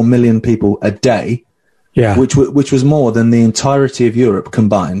 1.4 million people a day, which was more than the entirety of Europe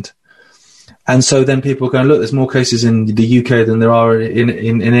combined. And so then people are going, look, there's more cases in the UK than there are in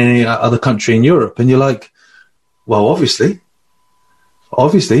any other country in Europe. And you're like, well, obviously,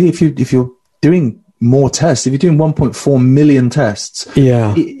 if you're doing more tests, if you're doing 1.4 million tests,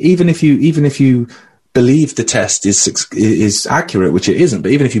 even if you believe the test is accurate, which it isn't,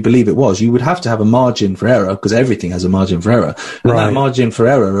 but even if you believe it was, you would have to have a margin for error because everything has a margin for error. And that margin for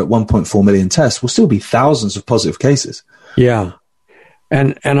error at 1.4 million tests will still be thousands of positive cases. Yeah.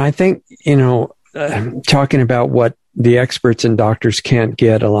 And I think, you know, talking about what the experts and doctors can't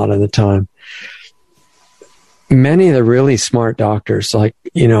get a lot of the time, many of the really smart doctors, like,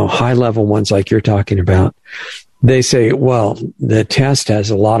 you know, high level ones like you're talking about, they say, well, the test has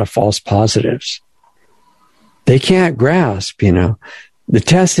a lot of false positives. They can't grasp, you know, the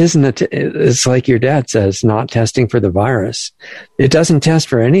test isn't, it's like your dad says, not testing for the virus. It doesn't test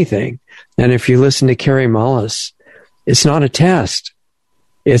for anything. And if you listen to Carrie Mullis, it's not a test.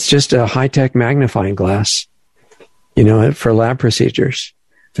 It's just a high-tech magnifying glass, you know, for lab procedures.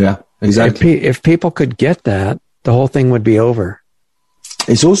 Yeah, exactly. If people could get that, the whole thing would be over.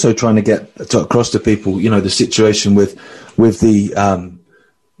 It's also trying to get across to people, you know, the situation with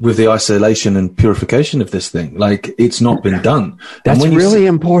the isolation and purification of this thing. Like, it's not been done. That's really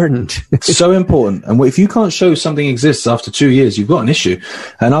important. So important. And if you can't show something exists after 2 years, you've got an issue.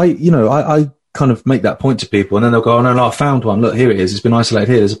 And I kind of make that point to people, and then they'll go, oh, no, I found one. Look, here it is. It's been isolated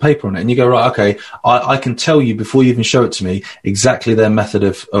here. There's a paper on it. And you go, right, okay, I can tell you before you even show it to me exactly their method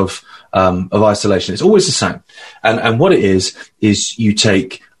of isolation. It's always the same. And what it is you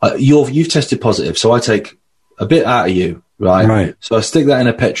take, you've tested positive. So I take a bit out of you, right? So I stick that in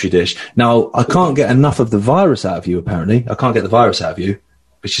a Petri dish. Now, I can't get enough of the virus out of you, apparently. I can't get the virus out of you,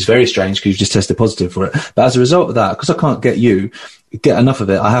 which is very strange because you've just tested positive for it. But as a result of that, because I can't get enough of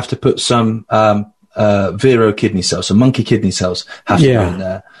it, I have to put some Vero kidney cells, some monkey kidney cells have to go in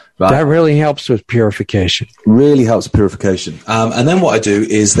there. Right? That really helps with purification. Really helps with purification. And then what I do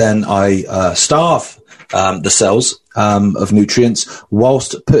is then I starve the cells of nutrients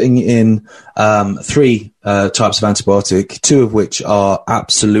whilst putting in 3 types of antibiotic, 2 of which are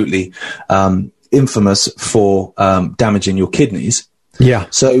absolutely infamous for damaging your kidneys. Yeah.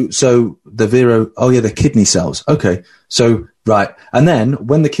 So the Vero, the kidney cells. Okay. So, right. And then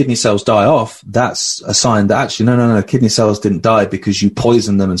when the kidney cells die off, that's a sign that actually, no, kidney cells didn't die because you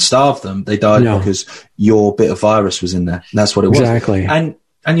poisoned them and starved them. They died because your bit of virus was in there. That's what it was. Exactly. And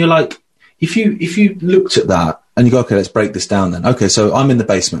you're like, if you looked at that and you go, okay, let's break this down then. Okay. So I'm in the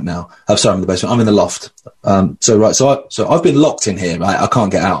basement now. I'm in the basement. I'm in the loft. So I've been locked in here, right? I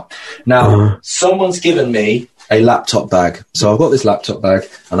can't get out. Now, someone's given me a laptop bag. So I've got this laptop bag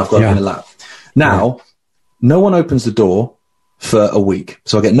and I've got it in a lap. Now, no one opens the door for a week.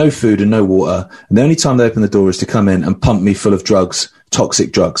 So I get no food and no water. And the only time they open the door is to come in and pump me full of drugs,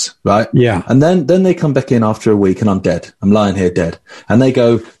 toxic drugs, right? Yeah. And then they come back in after a week and I'm dead. I'm lying here dead. And they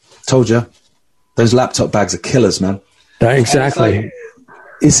go, told you, those laptop bags are killers, man. Exactly.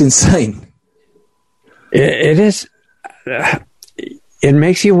 It's insane. It is. It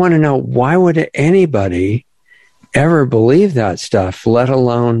makes you want to know, why would anybody ever believe that stuff, let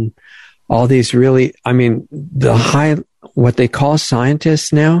alone all these really, what they call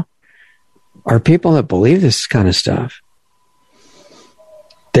scientists now are people that believe this kind of stuff.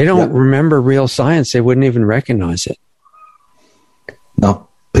 They don't remember real science. They wouldn't even recognize it. No,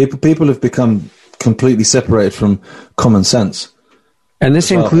 people have become completely separated from common sense. And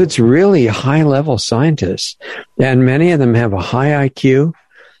this includes really high-level scientists. And many of them have a high IQ.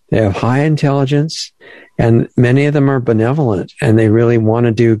 They have high intelligence. And many of them are benevolent. And they really want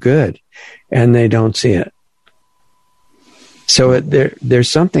to do good. And they don't see it. So there's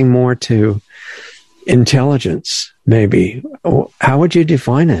something more to intelligence, maybe. How would you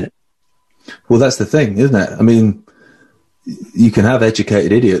define it? Well, that's the thing, isn't it? I mean, you can have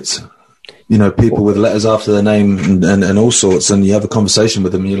educated idiots, people with letters after their name and all sorts, and you have a conversation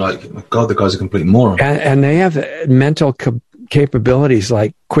with them and you're like, oh, God, the guy's a complete moron. And they have mental capabilities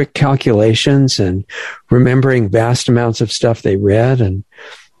like quick calculations and remembering vast amounts of stuff they read, and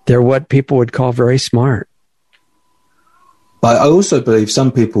they're what people would call very smart. But I also believe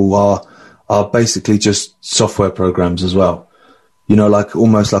some people are basically just software programs as well. Like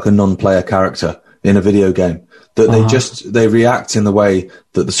almost like a non-player character in a video game. That they react in the way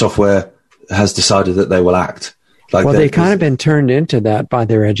that the software has decided that they will act. They kind of been turned into that by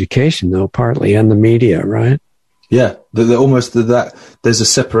their education, though, partly, and the media, right? Yeah, that there's a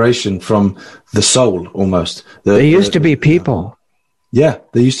separation from the soul almost. They used to be people. Yeah,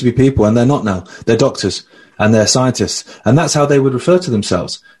 they used to be people, and they're not now. They're doctors and they're scientists, and that's how they would refer to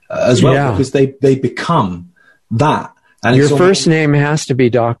themselves as well, because they become that. And your first name has to be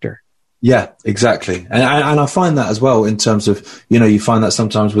doctor. Yeah, exactly. And I find that as well in terms of, you find that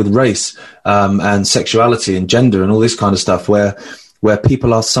sometimes with race and sexuality and gender and all this kind of stuff where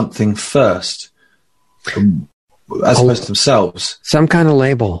people are something first as opposed to themselves. Some kind of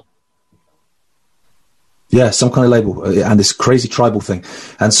label. Yeah, some kind of label and this crazy tribal thing.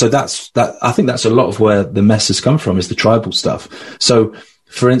 And so I think that's a lot of where the mess has come from, is the tribal stuff. So,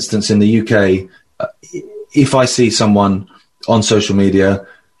 for instance, in the UK, if I see someone on social media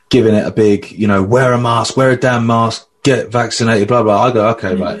giving it a big, wear a mask, wear a damn mask, get vaccinated, blah, blah, I go,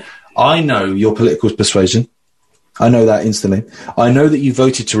 okay, right. I know your political persuasion. I know that instantly. I know that you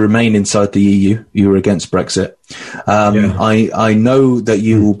voted to remain inside the EU. You were against Brexit. I know that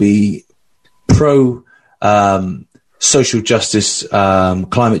you will be pro social justice,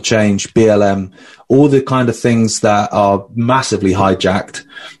 climate change, BLM, all the kind of things that are massively hijacked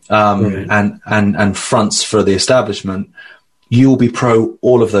and fronts for the establishment. You will be pro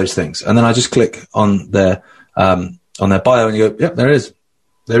all of those things. And then I just click on their bio and you go, yep, there it is.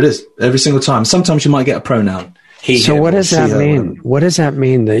 There it is. Every single time. Sometimes you might get a pronoun. So what does that mean? What does that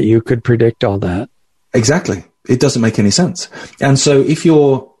mean that you could predict all that? Exactly. It doesn't make any sense. And so if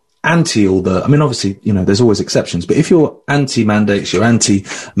you're anti all the, obviously, there's always exceptions, but if you're anti-mandates, you're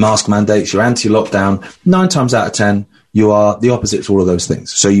anti-mask mandates, you're anti-lockdown, 9 times out of 10, you are the opposite to all of those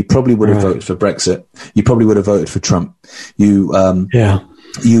things. So you probably would have voted for Brexit. You probably would have voted for Trump. You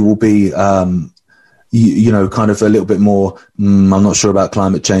will be, you know, kind of a little bit more, I'm not sure about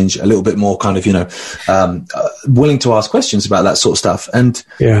climate change, a little bit more kind of, you know, willing to ask questions about that sort of stuff. And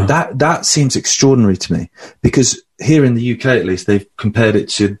that seems extraordinary to me, because here in the UK, at least, they've compared it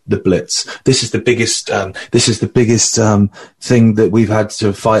to the Blitz. This is the biggest thing that we've had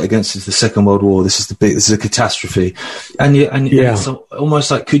to fight against since the Second World War. This is a catastrophe. And it's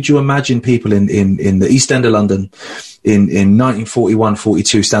almost like, could you imagine people in the East End of London in 1941,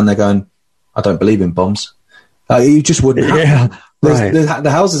 42 stand there going, I don't believe in bombs. You just wouldn't happen.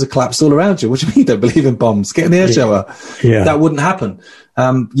 The houses are collapsed all around you. What do you mean you don't believe in bombs? Get in the air shower. That wouldn't happen.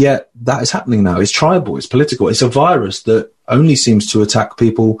 Yet that is happening now. It's tribal. It's political. It's a virus that only seems to attack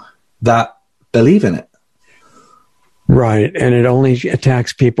people that believe in it. Right. And it only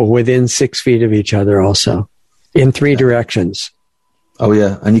attacks people within 6 feet of each other also, in 3 directions. Oh,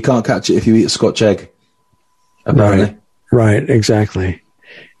 yeah. And you can't catch it if you eat a Scotch egg, apparently. Right. Exactly.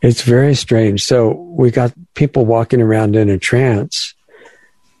 It's very strange. So we got people walking around in a trance.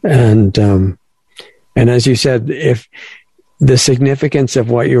 And as you said, if the significance of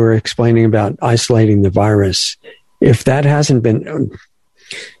what you were explaining about isolating the virus, if that hasn't been,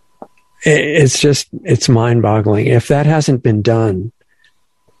 it's mind-boggling. If that hasn't been done,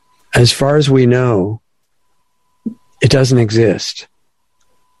 as far as we know, it doesn't exist.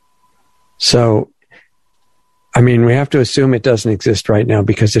 So, I mean, we have to assume it doesn't exist right now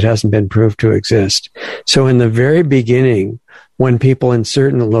because it hasn't been proved to exist. So in the very beginning, when people in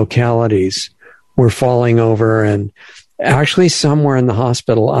certain localities were falling over and actually some were in the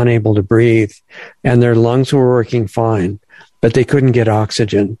hospital unable to breathe and their lungs were working fine, but they couldn't get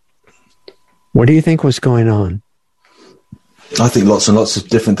oxygen. What do you think was going on? I think lots and lots of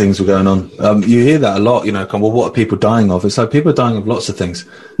different things were going on. You hear that a lot, you know, well, what are people dying of? It's like people are dying of lots of things.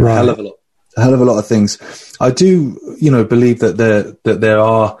 Right. A hell of a lot of things. I do, you know, believe that there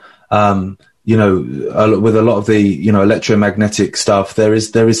are, you know, with a lot of the, you know, electromagnetic stuff, there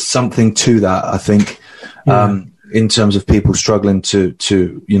is something to that, I think, in terms of people struggling to,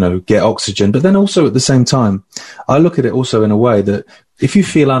 you know, get oxygen. But then also at the same time, I look at it also in a way that if you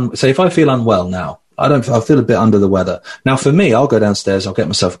feel, say if I feel unwell now, I feel a bit under the weather. Now for me, I'll go downstairs, I'll get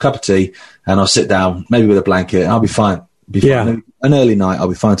myself a cup of tea and I'll sit down, maybe with a blanket, and I'll be fine. Maybe an early night, I'll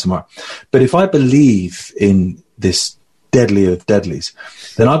be fine tomorrow. But if I believe in this deadly of deadlies,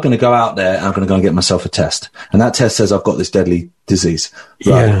 then I'm going to go out there and I'm going to go and get myself a test. And that test says I've got this deadly disease.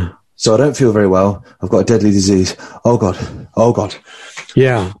 Right? Yeah. So I don't feel very well. I've got a deadly disease. Oh God.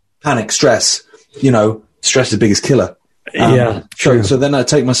 Yeah. Panic, stress, you know, stress is the biggest killer. So then I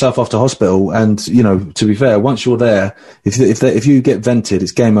take myself off to hospital, and you know, to be fair, once you're there, if you get vented,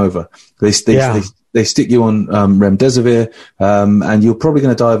 it's game over. They stick you on remdesivir, and you're probably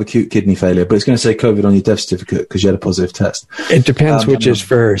going to die of acute kidney failure, but it's going to say COVID on your death certificate because you had a positive test. It depends which is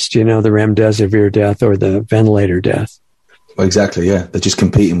first, you know, the remdesivir death or the ventilator death. Well, exactly, yeah. They're just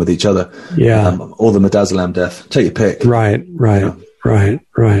competing with each other. Yeah. Or the midazolam death. Take your pick. Right.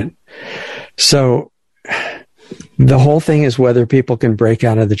 So the whole thing is whether people can break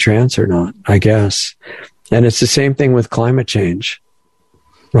out of the trance or not, I guess. And it's the same thing with climate change,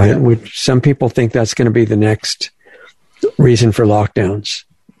 right? Yeah. Which some people think that's going to be the next reason for lockdowns.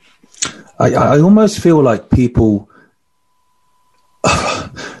 I almost feel like people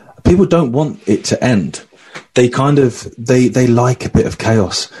don't want it to end. They kind of, they like a bit of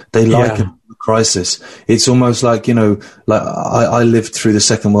chaos. They like a crisis. It's almost like, you know, like I lived through the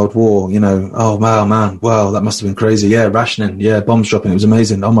Second World War, you know, oh man, wow, that must have been crazy. Yeah, rationing, bombs dropping, it was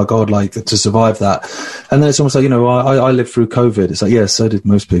amazing. Oh my God, like to survive that. And then it's almost like, you know, I lived through COVID. It's like, yeah, so did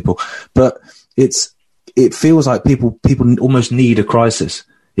most people. But it feels like people almost need a crisis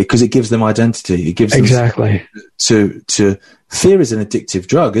because it gives them identity. It gives them to fear is an addictive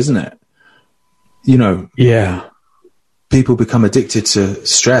drug, isn't it? You know, people become addicted to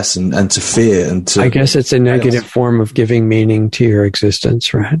stress and to fear and to. I guess it's a negative form of giving meaning to your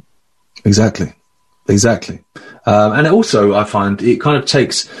existence, right? Exactly. And also, I find it kind of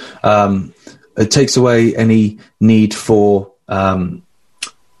takes away any need for kind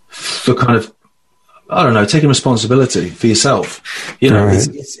of, I don't know, taking responsibility for yourself. You know, right.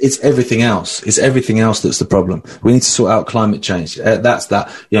 It's everything else. It's everything else that's the problem. We need to sort out climate change. That's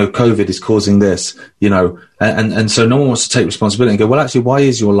that, you know, COVID is causing this, you know, and so no one wants to take responsibility and go, well, actually, why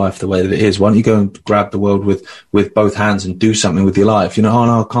is your life the way that it is? Why don't you go and grab the world with both hands and do something with your life? You know, oh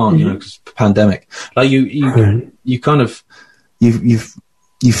no, I can't, you know, 'cause pandemic. Like you kind of, you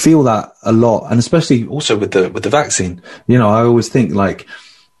feel that a lot. And especially also with the vaccine, you know, I always think like,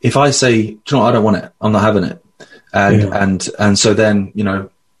 if I say, do you know what, I don't want it, I'm not having it, And so then,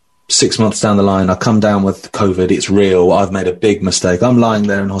 6 months down the line, I come down with COVID. It's real. I've made a big mistake. I'm lying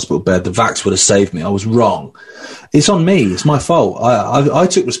there in hospital bed. The vax would have saved me. I was wrong. It's on me. It's my fault. I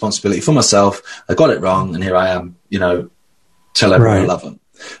took responsibility for myself. I got it wrong. And here I am, tell everyone I love them.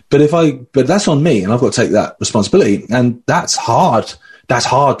 But that's on me, and I've got to take that responsibility. And that's hard. That's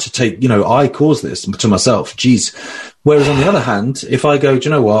hard to take, I caused this to myself. Geez. Whereas on the other hand, if I go, do you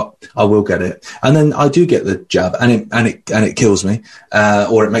know what? I will get it. And then I do get the jab and it kills me,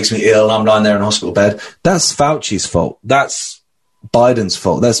 or it makes me ill. I'm lying there in a hospital bed. That's Fauci's fault. That's Biden's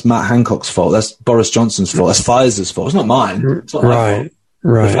fault. That's Matt Hancock's fault. That's Boris Johnson's fault. That's Pfizer's fault. It's not mine. It's not my fault.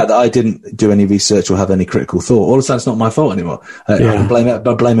 Right. The fact that I didn't do any research or have any critical thought, all of a sudden it's not my fault anymore. I can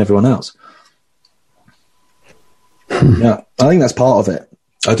blame everyone else. Yeah, I think that's part of it.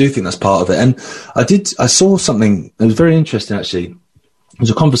 I do think that's part of it. And I saw something that was very interesting, actually. It was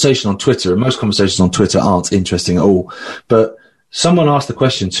a conversation on Twitter, and most conversations on Twitter aren't interesting at all. But someone asked the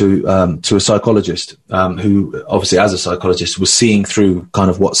question to a psychologist, who obviously as a psychologist was seeing through kind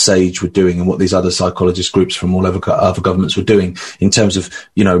of what SAGE were doing and what these other psychologist groups from all over other governments were doing in terms of,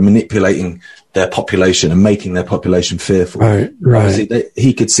 manipulating their population and making their population fearful. Right. Obviously,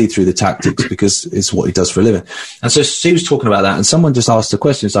 he could see through the tactics because it's what he does for a living. And so he was talking about that, and someone just asked a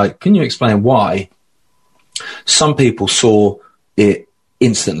question. It's like, can you explain why some people saw it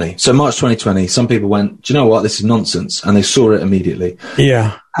instantly? So March 2020, some people went, do you know what? This is nonsense. And they saw it immediately.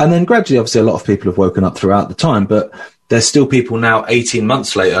 Yeah. And then gradually, obviously, a lot of people have woken up throughout the time, but there's still people now 18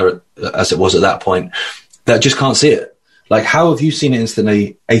 months later, as it was at that point, that just can't see it. Like, how have you seen it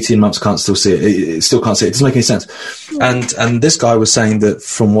instantly? 18 months can't still see it. It still can't see it. It doesn't make any sense. And this guy was saying that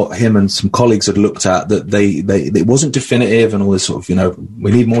from what him and some colleagues had looked at, that it wasn't definitive and all this sort of,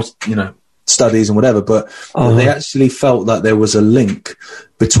 we need more, studies and whatever, but they actually felt that there was a link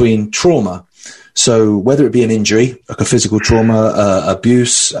between trauma. So whether it be an injury, like a physical trauma,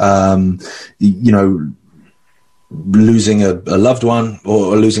 abuse, losing a loved one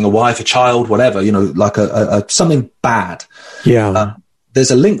or losing a wife, a child, whatever, like a something bad. Yeah.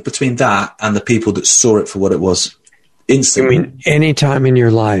 There's a link between that and the people that saw it for what it was instantly. I mean, any time in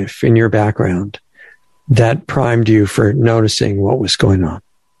your life, in your background, that primed you for noticing what was going on?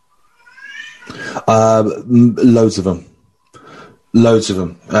 Loads of them.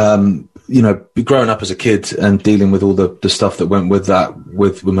 Growing up as a kid and dealing with all the stuff that went with that,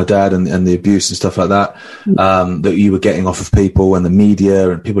 with my dad and the abuse and stuff like that, that you were getting off of people and the media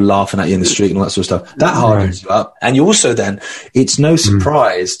and people laughing at you in the street and all that sort of stuff. That hardens you up. And you also then, it's no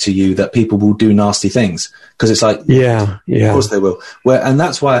surprise to you that people will do nasty things, because it's like, of course they will. And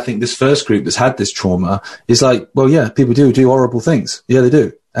that's why I think this first group that's had this trauma is like, well, yeah, people do horrible things. Yeah, they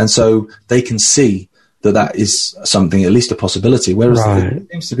do. And so they can see that is something, at least a possibility. Whereas there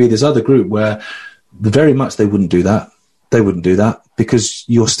seems to be this other group where very much they wouldn't do that. They wouldn't do that because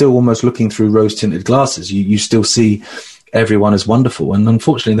you're still almost looking through rose-tinted glasses. You still see everyone as wonderful, and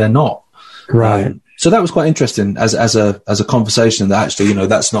unfortunately they're not. Right. So that was quite interesting as a conversation that actually,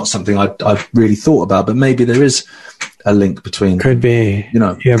 that's not something I've really thought about, but maybe there is a link between. Could be.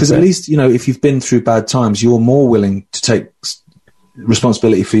 Because at least, if you've been through bad times, you're more willing to take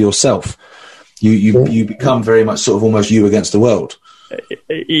responsibility for yourself. You become very much sort of almost you against the world.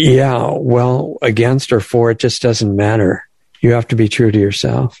 Yeah, well, against or for, it just doesn't matter. You have to be true to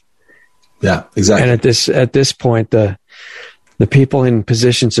yourself. Yeah, exactly. And at this point, the people in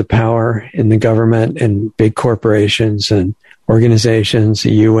positions of power in the government and big corporations and organizations,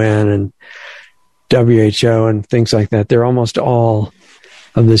 the UN and WHO and things like that, they're almost all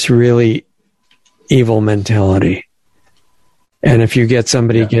of this really evil mentality. And if you get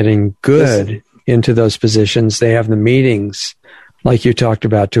somebody getting good into those positions, they have the meetings, like you talked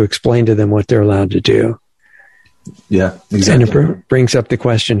about, to explain to them what they're allowed to do. Yeah, exactly. And it brings up the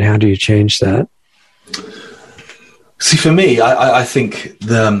question, how do you change that? See, for me, I think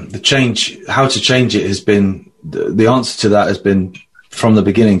the change, how to change it has been, the answer to that has been from the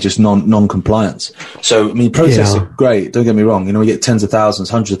beginning, just non-compliance. So, I mean, protests are great. Don't get me wrong. We get tens of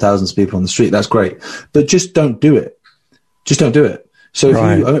thousands, hundreds of thousands of people on the street. That's great. But just don't do it. Just don't do it. So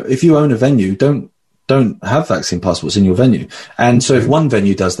if you own a venue, don't have vaccine passports in your venue. And so if one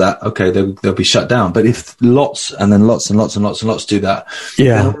venue does that, okay, they'll be shut down. But if lots and then lots and lots and lots and lots do that,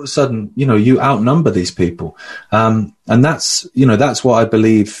 then all of a sudden, you outnumber these people. And that's what I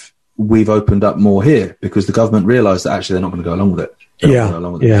believe we've opened up more here, because the government realized that actually they're not going to go along with it.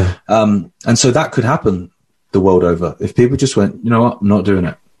 And so that could happen the world over. If people just went, you know what, I'm not doing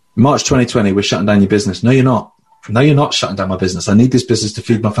it. March 2020, we're shutting down your business. No, you're not. No, you're not shutting down my business. I need this business to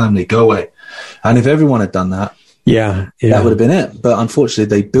feed my family. Go away. And if everyone had done that, Yeah. That would have been it. But unfortunately,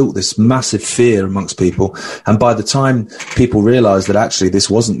 they built this massive fear amongst people. And by the time people realized that actually this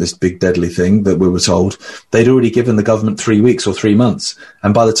wasn't this big deadly thing that we were told, they'd already given the government 3 weeks or 3 months.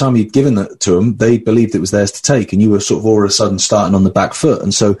 And by the time you'd given that to them, they believed it was theirs to take. And you were sort of all of a sudden starting on the back foot.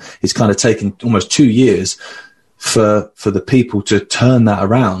 And so it's kind of taken almost 2 years for the people to turn that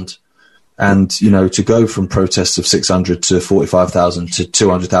around. And, you know, to go from protests of 600 to 45,000 to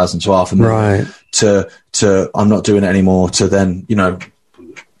 200,000 to 500,000 to I'm not doing it anymore, to then, you know,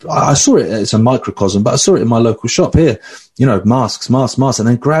 I saw it, it's a microcosm, but I saw it in my local shop here, you know, masks. And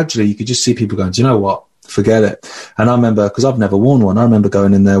then gradually you could just see people going, do you know what? Forget it. And I remember, because I've never worn one, I remember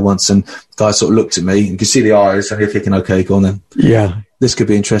going in there once and the guy sort of looked at me and you could see the eyes and you're thinking, okay, go on then. Yeah. This could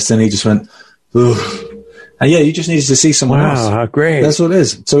be interesting. He just went, ugh. And yeah, you just needed to see someone else. Wow, how great. That's what it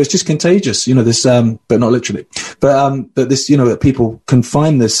is. So it's just contagious, you know, this, but not literally. But this, you know, that people can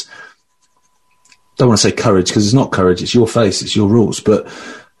find this, don't want to say courage, because it's not courage, it's your face, it's your rules. But,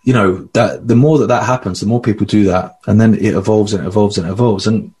 you know, that the more that happens, the more people do that. And then it evolves and it evolves and it evolves.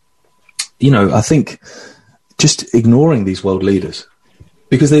 And, you know, I think just ignoring these world leaders,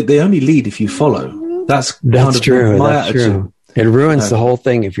 because they only lead if you follow. That's kind of true. My That's attitude. true. It ruins the whole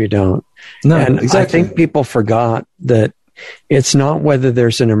thing if you don't. No, and exactly. I think people forgot that it's not whether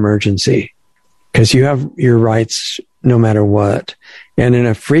there's an emergency, because you have your rights no matter what. And in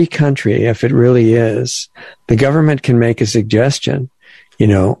a free country, if it really is, the government can make a suggestion, you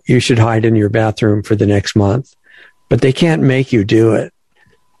know, you should hide in your bathroom for the next month, but they can't make you do it,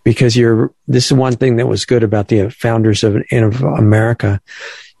 because this is one thing that was good about the founders of America.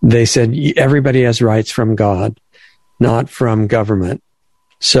 They said everybody has rights from God, not from government.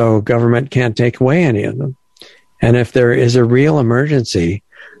 So government can't take away any of them. And if there is a real emergency,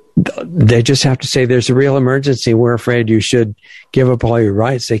 they just have to say there's a real emergency. We're afraid you should give up all your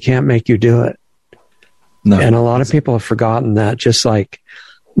rights. They can't make you do it. No. And a lot of people have forgotten that, just like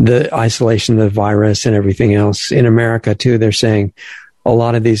the isolation of the virus and everything else. In America, too, they're saying a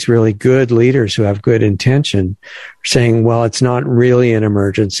lot of these really good leaders who have good intention are saying, well, it's not really an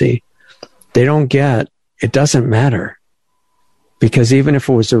emergency. They don't get, it doesn't matter. Because even if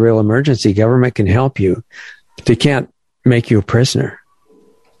it was a real emergency, government can help you. They can't make you a prisoner.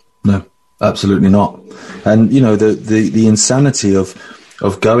 No, absolutely not. And, you know, the insanity of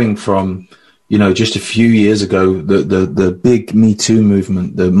going from, you know, just a few years ago, the big Me Too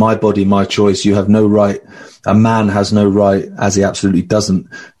movement, the my body, my choice, you have no right, a man has no right, as he absolutely doesn't,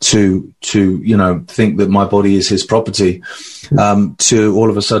 to you know, think that my body is his property, to all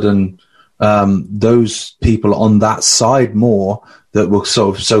of a sudden, those people on that side more that were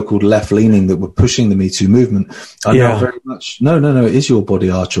sort of so-called left-leaning, that were pushing the Me Too movement, are now very much, no, it is your body,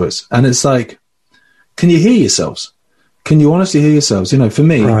 our choice. And it's like, can you hear yourselves? Can you honestly hear yourselves? You know, for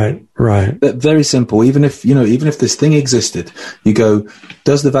me, right. Very simple. Even if this thing existed, you go,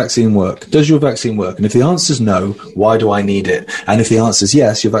 does the vaccine work? Does your vaccine work? And if the answer is no, why do I need it? And if the answer is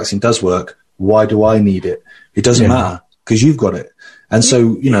yes, your vaccine does work, why do I need it? It doesn't matter, because you've got it. And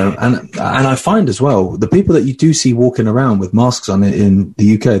so, you know, and I find as well, the people that you do see walking around with masks on in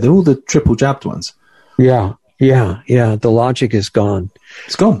the UK, they're all the triple jabbed ones. Yeah. The logic is gone.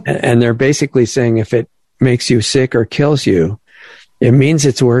 It's gone. And they're basically saying if it makes you sick or kills you, it means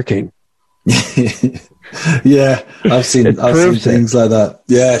it's working. Yeah, I've seen things like that.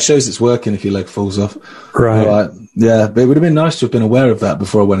 Yeah, it shows it's working if your leg falls off. Right. Yeah, but it would have been nice to have been aware of that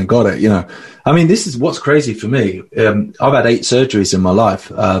before I went and got it, you know. I mean, this is what's crazy for me. I've had 8 surgeries in my life,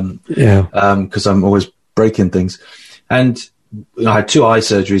 because I'm always breaking things. And I had 2 eye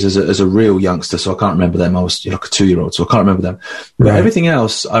surgeries as a real youngster, so I can't remember them. I was like a 2-year-old, so I can't remember them. But everything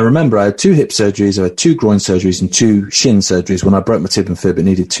else, I remember. I had 2 hip surgeries, I had 2 groin surgeries, and 2 shin surgeries. When I broke my tib and fib, it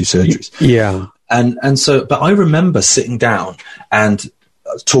needed 2 surgeries. Yeah. And so, but I remember sitting down and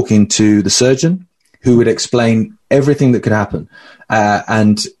talking to the surgeon, who would explain everything that could happen.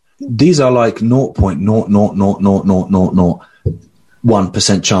 And these are like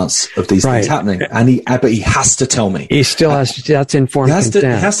 0.0000001% chance of these things happening. And but he has to tell me. He still has to, that's informed consent.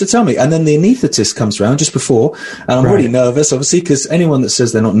 He has to tell me. And then the anaesthetist comes around just before, and I'm really nervous, obviously, because anyone that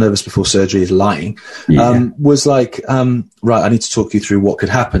says they're not nervous before surgery is lying. Was like, right, I need to talk you through what could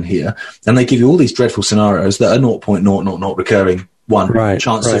happen here. And they give you all these dreadful scenarios that are 0.000 recurring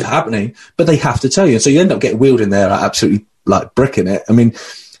chance of happening, but they have to tell you. And so you end up getting wheeled in there, absolutely like bricking it. I mean,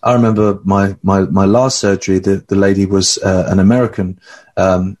 I remember my last surgery, the lady was an American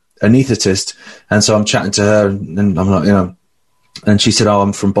anaesthetist. And so I'm chatting to her and I'm like, you know, And she said, "Oh,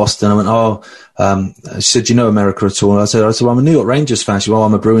 I'm from Boston." I went, "Oh," she said, "Do you know America at all?" And I said, "Well, I'm a New York Rangers fan." She said, "Well,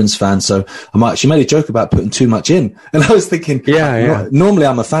 I'm a Bruins fan." So she made a joke about putting too much in. And I was thinking, normally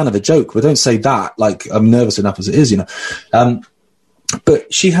I'm a fan of a joke, but don't say that. Like, I'm nervous enough as it is,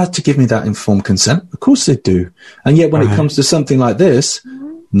 But she had to give me that informed consent. Of course they do. And yet when it comes to something like this,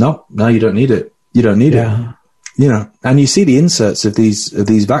 no, you don't need it. You don't need it. And you see the inserts of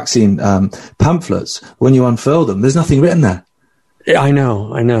these vaccine pamphlets. When you unfurl them, there's nothing written there. I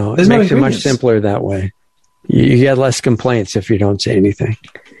know. It makes it much simpler that way. You get less complaints if you don't say anything.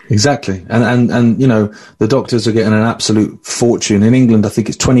 Exactly. And the doctors are getting an absolute fortune. In England, I think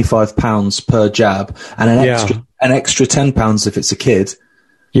it's £25 per jab and an extra £10 if it's a kid.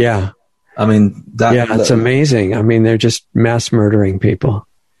 Yeah. I mean, it's amazing. I mean, they're just mass murdering people.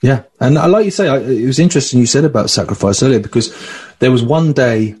 Yeah. And like you say, it was interesting you said about sacrifice earlier, because there was one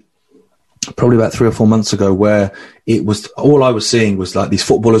day, probably about 3 or 4 months ago, where it was all I was seeing was like these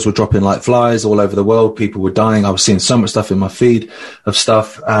footballers were dropping like flies all over the world. People were dying. I was seeing so much stuff in my feed of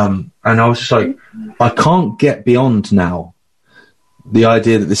stuff. And I was just like, I can't get beyond now the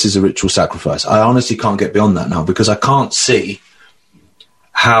idea that this is a ritual sacrifice. I honestly can't get beyond that now, because I can't see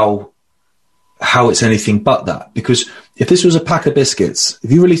how it's anything but that. Because if this was a pack of biscuits,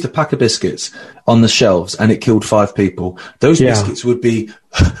 if you released a pack of biscuits on the shelves and it killed 5 people, those biscuits would be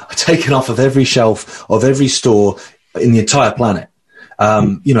taken off of every shelf of every store in the entire planet.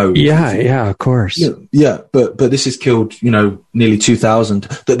 Of course. But this has killed, nearly 2,000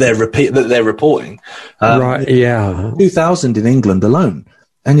 that they're reporting. 2,000 in England alone.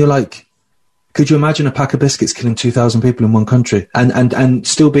 And you're like, could you imagine a pack of biscuits killing 2,000 people in one country and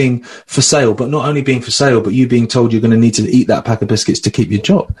still being for sale, but not only being for sale, but you being told you're going to need to eat that pack of biscuits to keep your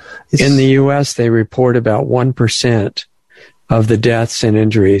job? In the U.S., they report about 1% of the deaths and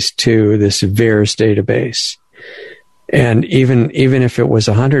injuries to this VAERS database. And even if it was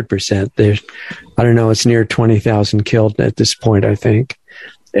 100%, I don't know, it's near 20,000 killed at this point, I think.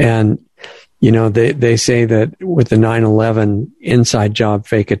 And, they say that with the 9/11 inside job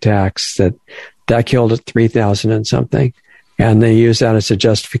fake attacks, that killed at 3,000 and something. And they use that as a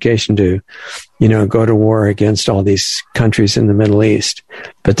justification to, go to war against all these countries in the Middle East.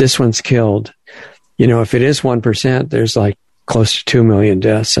 But this one's killed. If it is 1%, there's like close to 2 million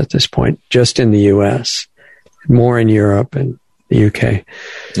deaths at this point, just in the U.S., more in Europe and the UK.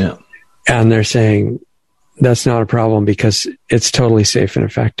 Yeah. And they're saying that's not a problem because it's totally safe and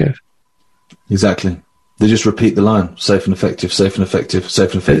effective. Exactly. They just repeat the line: safe and effective, safe and effective,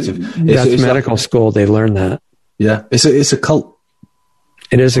 safe and effective. It's medical school. They learn that. Yeah. It's a cult.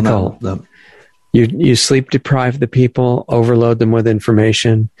 It is a cult. You sleep deprive the people, overload them with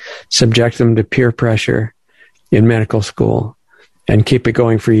information, subject them to peer pressure in medical school, and keep it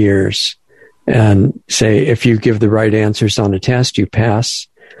going for years. And say, if you give the right answers on a test, you pass.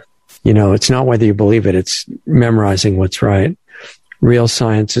 It's not whether you believe it, it's memorizing what's right. Real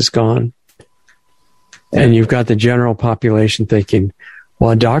science is gone. And you've got the general population thinking,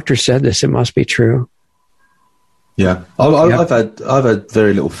 well, a doctor said this, it must be true. Yeah, I've had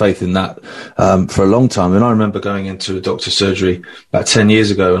very little faith in that for a long time. And I remember going into a doctor's surgery about 10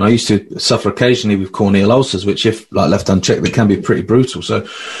 years ago, and I used to suffer occasionally with corneal ulcers, which, if left unchecked, they can be pretty brutal. So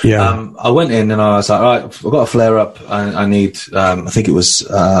I went in and I was like, all right, I've got a flare up. I need, I think it was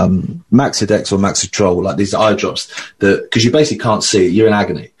Maxidex or Maxitrol, like these eye drops, because you basically can't see it. You're in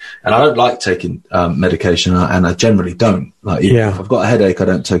agony. And I don't like taking medication, and I generally don't. If I've got a headache, I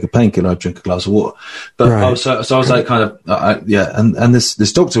don't take a painkiller. I drink a glass of water. But I was like, kind of, And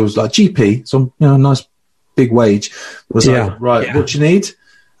this doctor was like GP, so nice big wage. Was like, right, what do you need?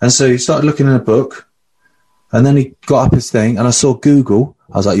 And so he started looking in a book, and then he got up his thing, and I saw Google.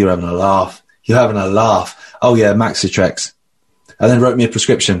 I was like, you're having a laugh. You're having a laugh. Oh yeah, Maxitrex. And then wrote me a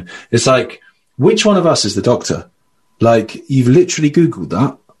prescription. It's like, which one of us is the doctor? Like, you've literally Googled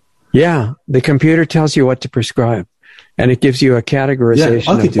that. Yeah, the computer tells you what to prescribe, and it gives you a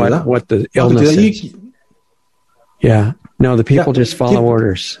categorization of what the illness is. No, the people just follow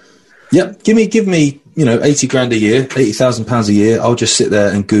orders. Yeah, give me, 80 grand a year, £80,000 a year. I'll just sit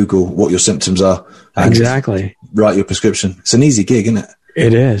there and Google what your symptoms are. And exactly. Write your prescription. It's an easy gig, isn't it?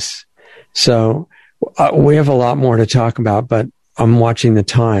 It is. So we have a lot more to talk about, but I'm watching the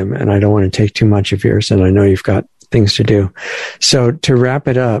time, and I don't want to take too much of yours, and I know you've got things to do. So to wrap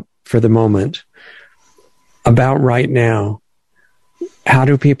it up for the moment, about right now, how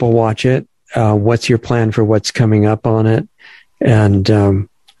do people watch it? What's your plan for what's coming up on it? And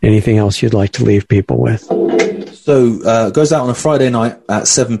anything else you'd like to leave people with? So it goes out on a Friday night at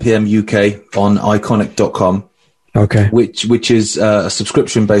 7 p.m. UK on iconic.com. Okay. Which is a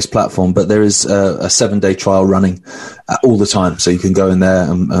subscription-based platform, but there is a 7-day trial running all the time. So you can go in there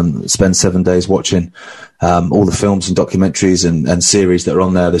and spend 7 days watching all the films and documentaries and series that are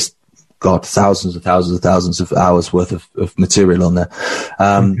on there. There's, God, thousands and thousands and thousands of hours worth of material on there.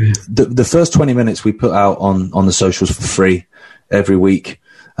 The first 20 minutes we put out on the socials for free every week.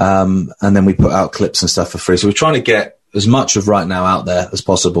 And then we put out clips and stuff for free. So we're trying to get as much of Right Now out there as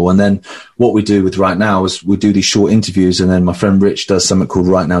possible. And then what we do with Right Now is we do these short interviews, and then my friend Rich does something called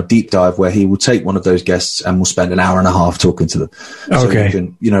Right Now Deep Dive, where he will take one of those guests and we'll spend an hour and a half talking to them. So we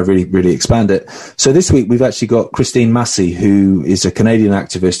can, really, really expand it. So this week we've actually got Christine Massey, who is a Canadian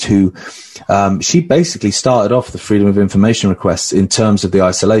activist who, she basically started off the freedom of information requests in terms of the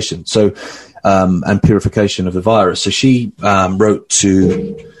isolation. So, and purification of the virus. So she, wrote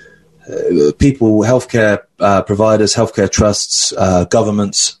to, people, healthcare providers, healthcare trusts,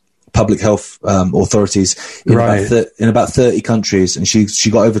 governments, public health authorities in about 30 countries, and she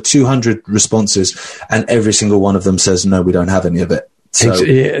got over 200 responses, and every single one of them says no, we don't have any of it. So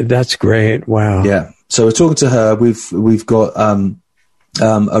that's great. Wow. Yeah. So we're talking to her. We've got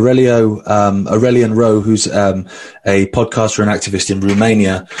Aurelian Rowe, who's a podcaster and activist in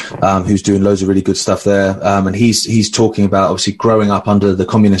Romania, who's doing loads of really good stuff there. And he's talking about obviously growing up under the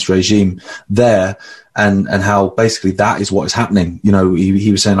communist regime there, and how basically that is what is happening.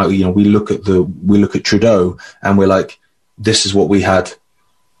 He was saying, like, we look at Trudeau and we're like, this is what we had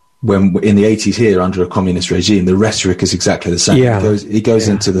when in the 80s here under a communist regime. The rhetoric is exactly the same. Yeah. He goes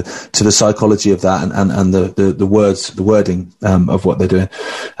into the psychology of that and the wording of what they're doing.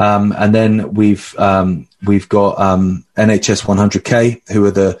 And then we've got NHS 100K, who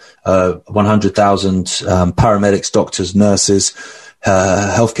are the 100,000 paramedics, doctors, nurses,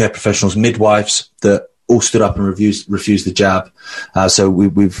 healthcare professionals, midwives that all stood up and refused the jab. So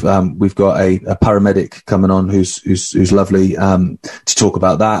we've got a paramedic coming on who's lovely to talk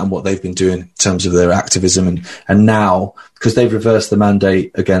about that and what they've been doing in terms of their activism, and now, because they've reversed the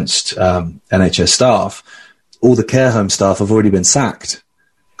mandate against NHS staff, all the care home staff have already been sacked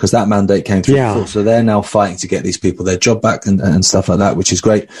because that mandate came through before. So they're now fighting to get these people their job back and stuff like that, which is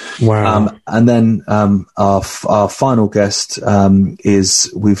great. Wow. And then our final guest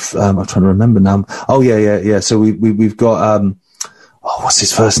is I'm trying to remember now. Oh yeah. So we've got what's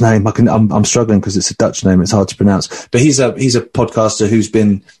his first name? I'm struggling because it's a Dutch name. It's hard to pronounce. But he's a podcaster who's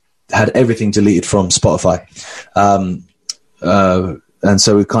had everything deleted from Spotify. And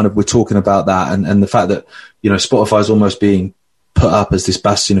so we're talking about that and the fact that Spotify is almost being put up as this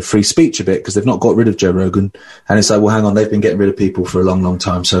bastion of free speech a bit because they've not got rid of Joe Rogan, and it's like, well, hang on, they've been getting rid of people for a long, long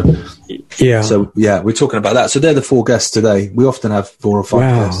time. So we're talking about that. So they're the 4 guests today. We often have 4 or 5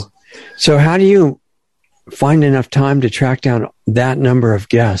 guests. So how do you find enough time to track down that number of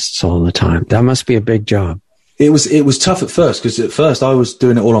guests all the time? That must be a big job. It was tough at first, because at first I was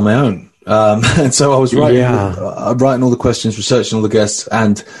doing it all on my own. And so I was writing all the questions, researching all the guests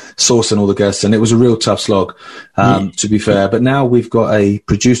and sourcing all the guests. And it was a real tough slog, to be fair. But now we've got a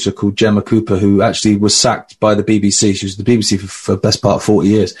producer called Gemma Cooper, who actually was sacked by the BBC. She was the BBC for the best part of 40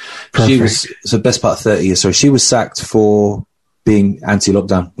 years. Best part of 30 years. So she was sacked for being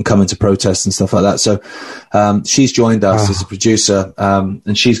anti-lockdown and coming to protest and stuff like that. So, she's joined us as a producer,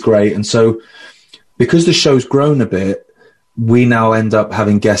 and she's great. And so because the show's grown a bit, we now end up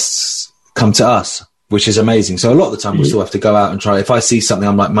having guests come to us, which is amazing. So a lot of the time we still have to go out and try. If I see something,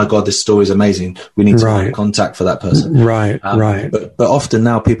 I'm like, my God, this story is amazing. We need to find contact for that person. Right. But often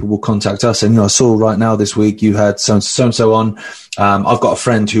now people will contact us and, I saw Right Now this week, you had so on. I've got a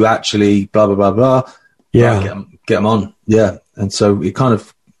friend who actually blah, blah, blah, blah. Yeah. Get them on. Yeah. And so it kind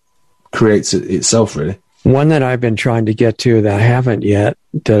of creates itself, really. One that I've been trying to get to that I haven't yet,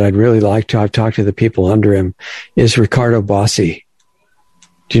 that I'd really like to, I've talked to the people under him, is Ricardo Bossi.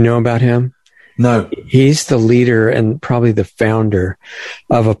 Do you know about him? No. He's the leader and probably the founder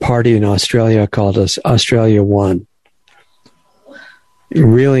of a party in Australia called Australia One.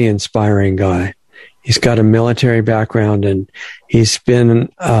 Really inspiring guy. He's got a military background, and he's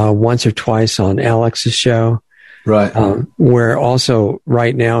been once or twice on Alex's show. Right. Where also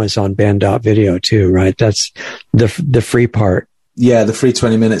right now is on Band.video too, right? That's the free part. Yeah, the free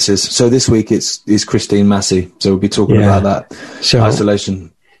 20 minutes is. So this week it's Christine Massey. So we'll be talking about that. So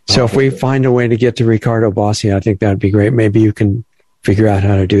isolation. So if we find a way to get to Ricardo Bossi, I think that'd be great. Maybe you can figure out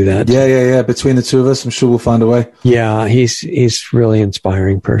how to do that. Yeah. Between the two of us, I'm sure we'll find a way. Yeah, he's really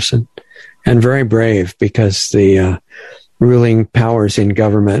inspiring person and very brave, because the ruling powers in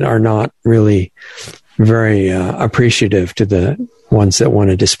government are not really very appreciative to the ones that want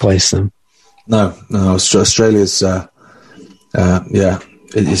to displace them. No, Australia's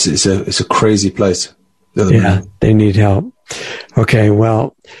it's a crazy place. Yeah, they need help. Okay,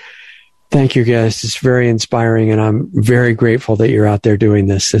 well, thank you, guys. It's very inspiring, and I'm very grateful that you're out there doing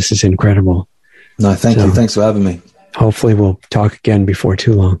this. This is incredible. No, thank you. Thanks for having me. Hopefully we'll talk again before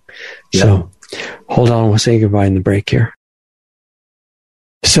too long. Yeah. So hold on, we'll say goodbye in the break here.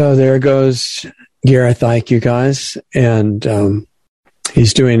 So there goes Gareth Icke, you guys, and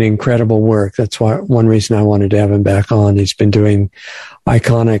he's doing incredible work. That's why one reason I wanted to have him back on. He's been doing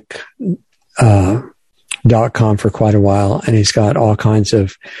Iconic.com for quite a while, and he's got all kinds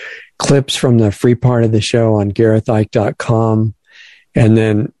of clips from the free part of the show on GarethIcke.com, and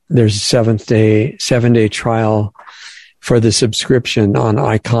then there's a 7-day trial for the subscription on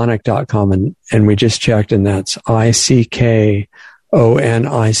Iconic.com, and we just checked, and that's ICKONIC.com.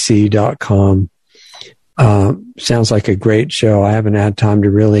 Sounds like a great show. I haven't had time to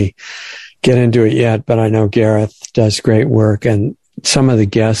really get into it yet, but I know Gareth does great work, and some of the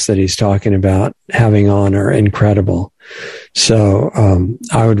guests that he's talking about having on are incredible. So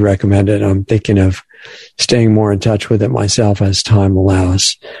I would recommend it. I'm thinking of staying more in touch with it myself as time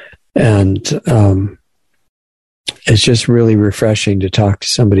allows. And it's just really refreshing to talk to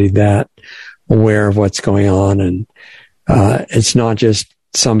somebody that aware of what's going on. And it's not just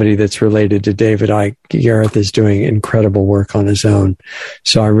somebody that's related to David Icke. Gareth is doing incredible work on his own.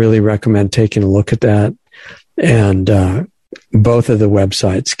 So I really recommend taking a look at that. And both of the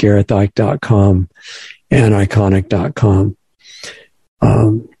websites, GarethIcke.com and Iconic.com.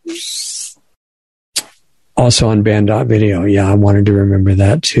 Also on band.video. Yeah, I wanted to remember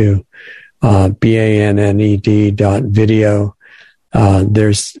that too. BANNED.video.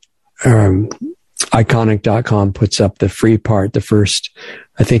 There's Iconic.com puts up the free part, the first,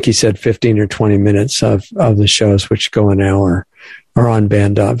 I think he said 15 or 20 minutes of the shows, which go an hour, are on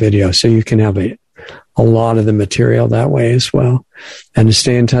band.video. So you can have a lot of the material that way as well. And to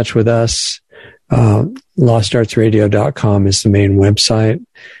stay in touch with us, LostArtsRadio.com is the main website,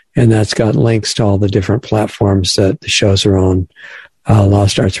 and that's got links to all the different platforms that the shows are on.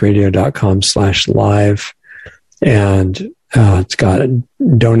 LostArtsRadio.com/live, and it's got a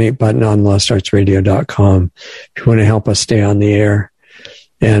donate button on LostArtsRadio.com if you want to help us stay on the air,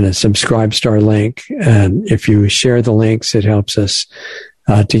 and a subscribe star link. And if you share the links, it helps us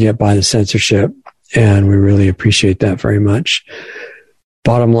to get by the censorship, and we really appreciate that very much.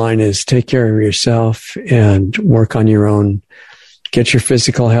 Bottom line is take care of yourself and work on your own. Get your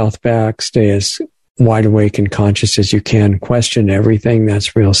physical health back. Stay as wide awake and conscious as you can. Question everything.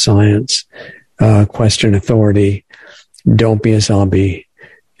 That's real science. Question authority. Don't be a zombie.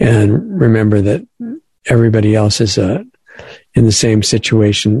 And remember that everybody else is in the same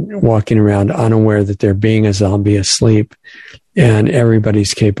situation, walking around unaware that they're being a zombie asleep. And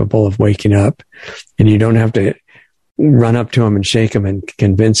everybody's capable of waking up. And you don't have to run up to them and shake them and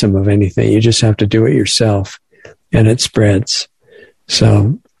convince them of anything. You just have to do it yourself, and it spreads.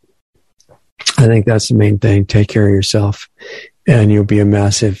 So I think that's the main thing. Take care of yourself, and you'll be a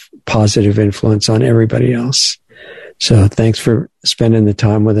massive positive influence on everybody else. So thanks for spending the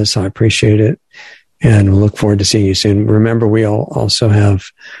time with us. I appreciate it, and we'll look forward to seeing you soon. Remember, we also have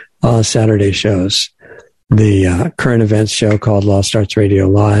Saturday shows. The current events show called Lost Arts Radio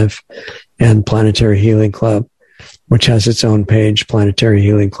Live, and Planetary Healing Club, which has its own page,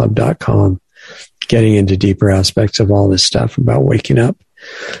 planetaryhealingclub.com, getting into deeper aspects of all this stuff about waking up.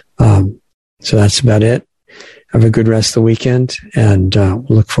 So that's about it. Have a good rest of the weekend, and we'll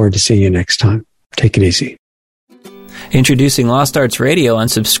look forward to seeing you next time. Take it easy. Introducing Lost Arts Radio on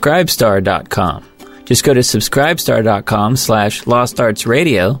Subscribestar.com. Just go to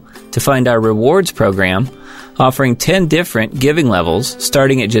Subscribestar.com/LostArtsRadio to find our rewards program, offering 10 different giving levels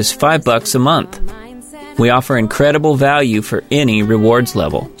starting at just $5 a month. We offer incredible value for any rewards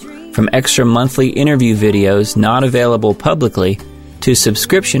level, from extra monthly interview videos not available publicly to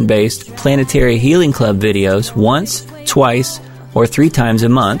subscription-based Planetary Healing Club videos once, twice, or 3 times a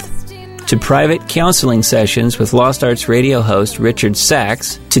month, to private counseling sessions with Lost Arts Radio host Richard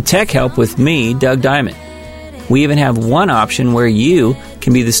Sachs, to tech help with me, Doug Diamond. We even have one option where you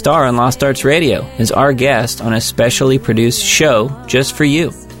can be the star on Lost Arts Radio as our guest on a specially produced show just for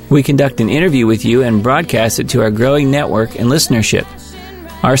you. We conduct an interview with you and broadcast it to our growing network and listenership.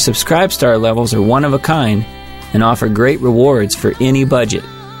 Our Subscribe Star levels are one of a kind and offer great rewards for any budget.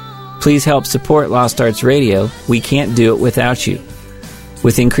 Please help support Lost Arts Radio. We can't do it without you.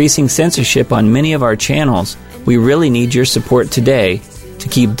 With increasing censorship on many of our channels, we really need your support today to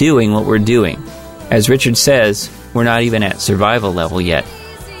keep doing what we're doing. As Richard says, we're not even at survival level yet.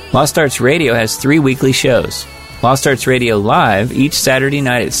 Lost Arts Radio has 3 weekly shows. Lost Arts Radio Live each Saturday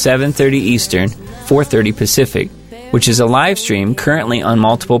night at 7:30 Eastern, 4:30 Pacific, which is a live stream currently on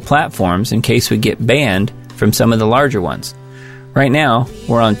multiple platforms in case we get banned from some of the larger ones. Right now,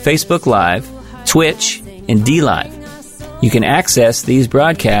 we're on Facebook Live, Twitch, and DLive. You can access these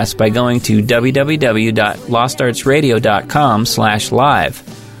broadcasts by going to www.lostartsradio.com/live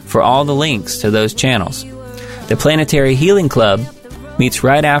for all the links to those channels. The Planetary Healing Club meets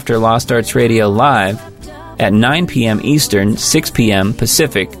right after Lost Arts Radio Live at 9 p.m. Eastern, 6 p.m.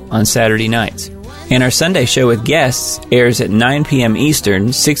 Pacific on Saturday nights. And our Sunday show with guests airs at 9 p.m.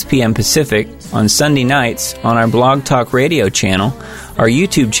 Eastern, 6 p.m. Pacific on Sunday nights on our Blog Talk Radio channel, our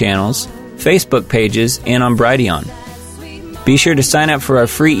YouTube channels, Facebook pages, and on Brighteon. Be sure to sign up for our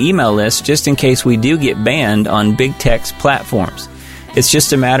free email list just in case we do get banned on big tech's platforms. It's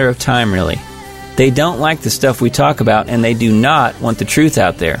just a matter of time, really. They don't like the stuff we talk about, and they do not want the truth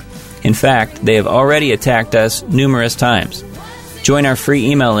out there. In fact, they have already attacked us numerous times. Join our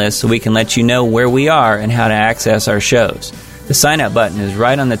free email list so we can let you know where we are and how to access our shows. The sign-up button is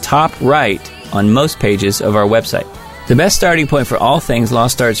right on the top right on most pages of our website. The best starting point for all things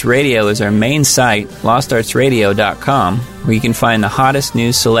Lost Arts Radio is our main site, lostartsradio.com, where you can find the hottest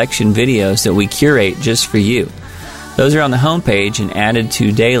news selection videos that we curate just for you. Those are on the homepage and added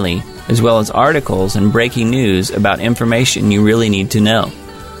to daily, as well as articles and breaking news about information you really need to know.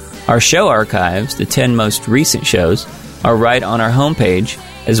 Our show archives, the 10 most recent shows, are right on our homepage,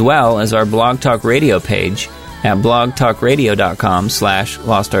 as well as our Blog Talk Radio page at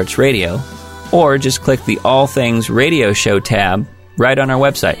blogtalkradio.com/lostartsradio, or just click the All Things Radio Show tab right on our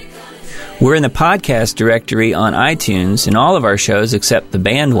website. We're in the podcast directory on iTunes, and all of our shows, except the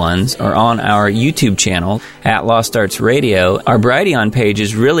banned ones, are on our YouTube channel at Lost Arts Radio. Our Brighteon page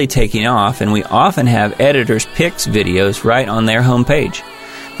is really taking off, and we often have editors' picks videos right on their homepage.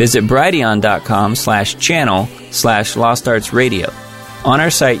 Visit brighteon.com/channel/LostArtsRadio. On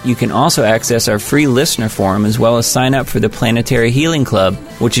our site, you can also access our free listener forum as well as sign up for the Planetary Healing Club,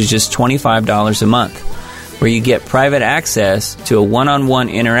 which is just $25 a month, where you get private access to a one-on-one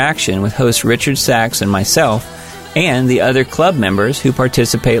interaction with host Richard Sachs and myself and the other club members who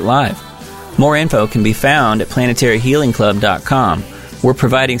participate live. More info can be found at planetaryhealingclub.com. We're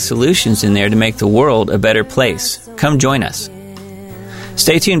providing solutions in there to make the world a better place. Come join us.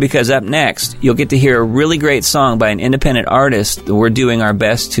 Stay tuned, because up next, you'll get to hear a really great song by an independent artist that we're doing our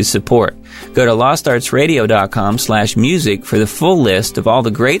best to support. Go to lostartsradio.com/music for the full list of all the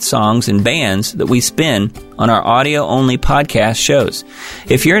great songs and bands that we spin on our audio-only podcast shows.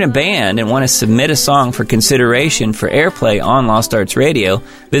 If you're in a band and want to submit a song for consideration for airplay on Lost Arts Radio,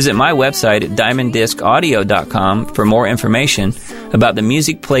 visit my website at diamonddiscaudio.com for more information about the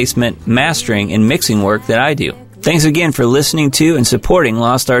music placement, mastering, and mixing work that I do. Thanks again for listening to and supporting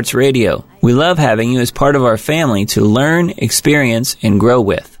Lost Arts Radio. We love having you as part of our family to learn, experience, and grow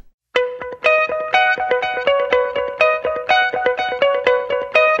with.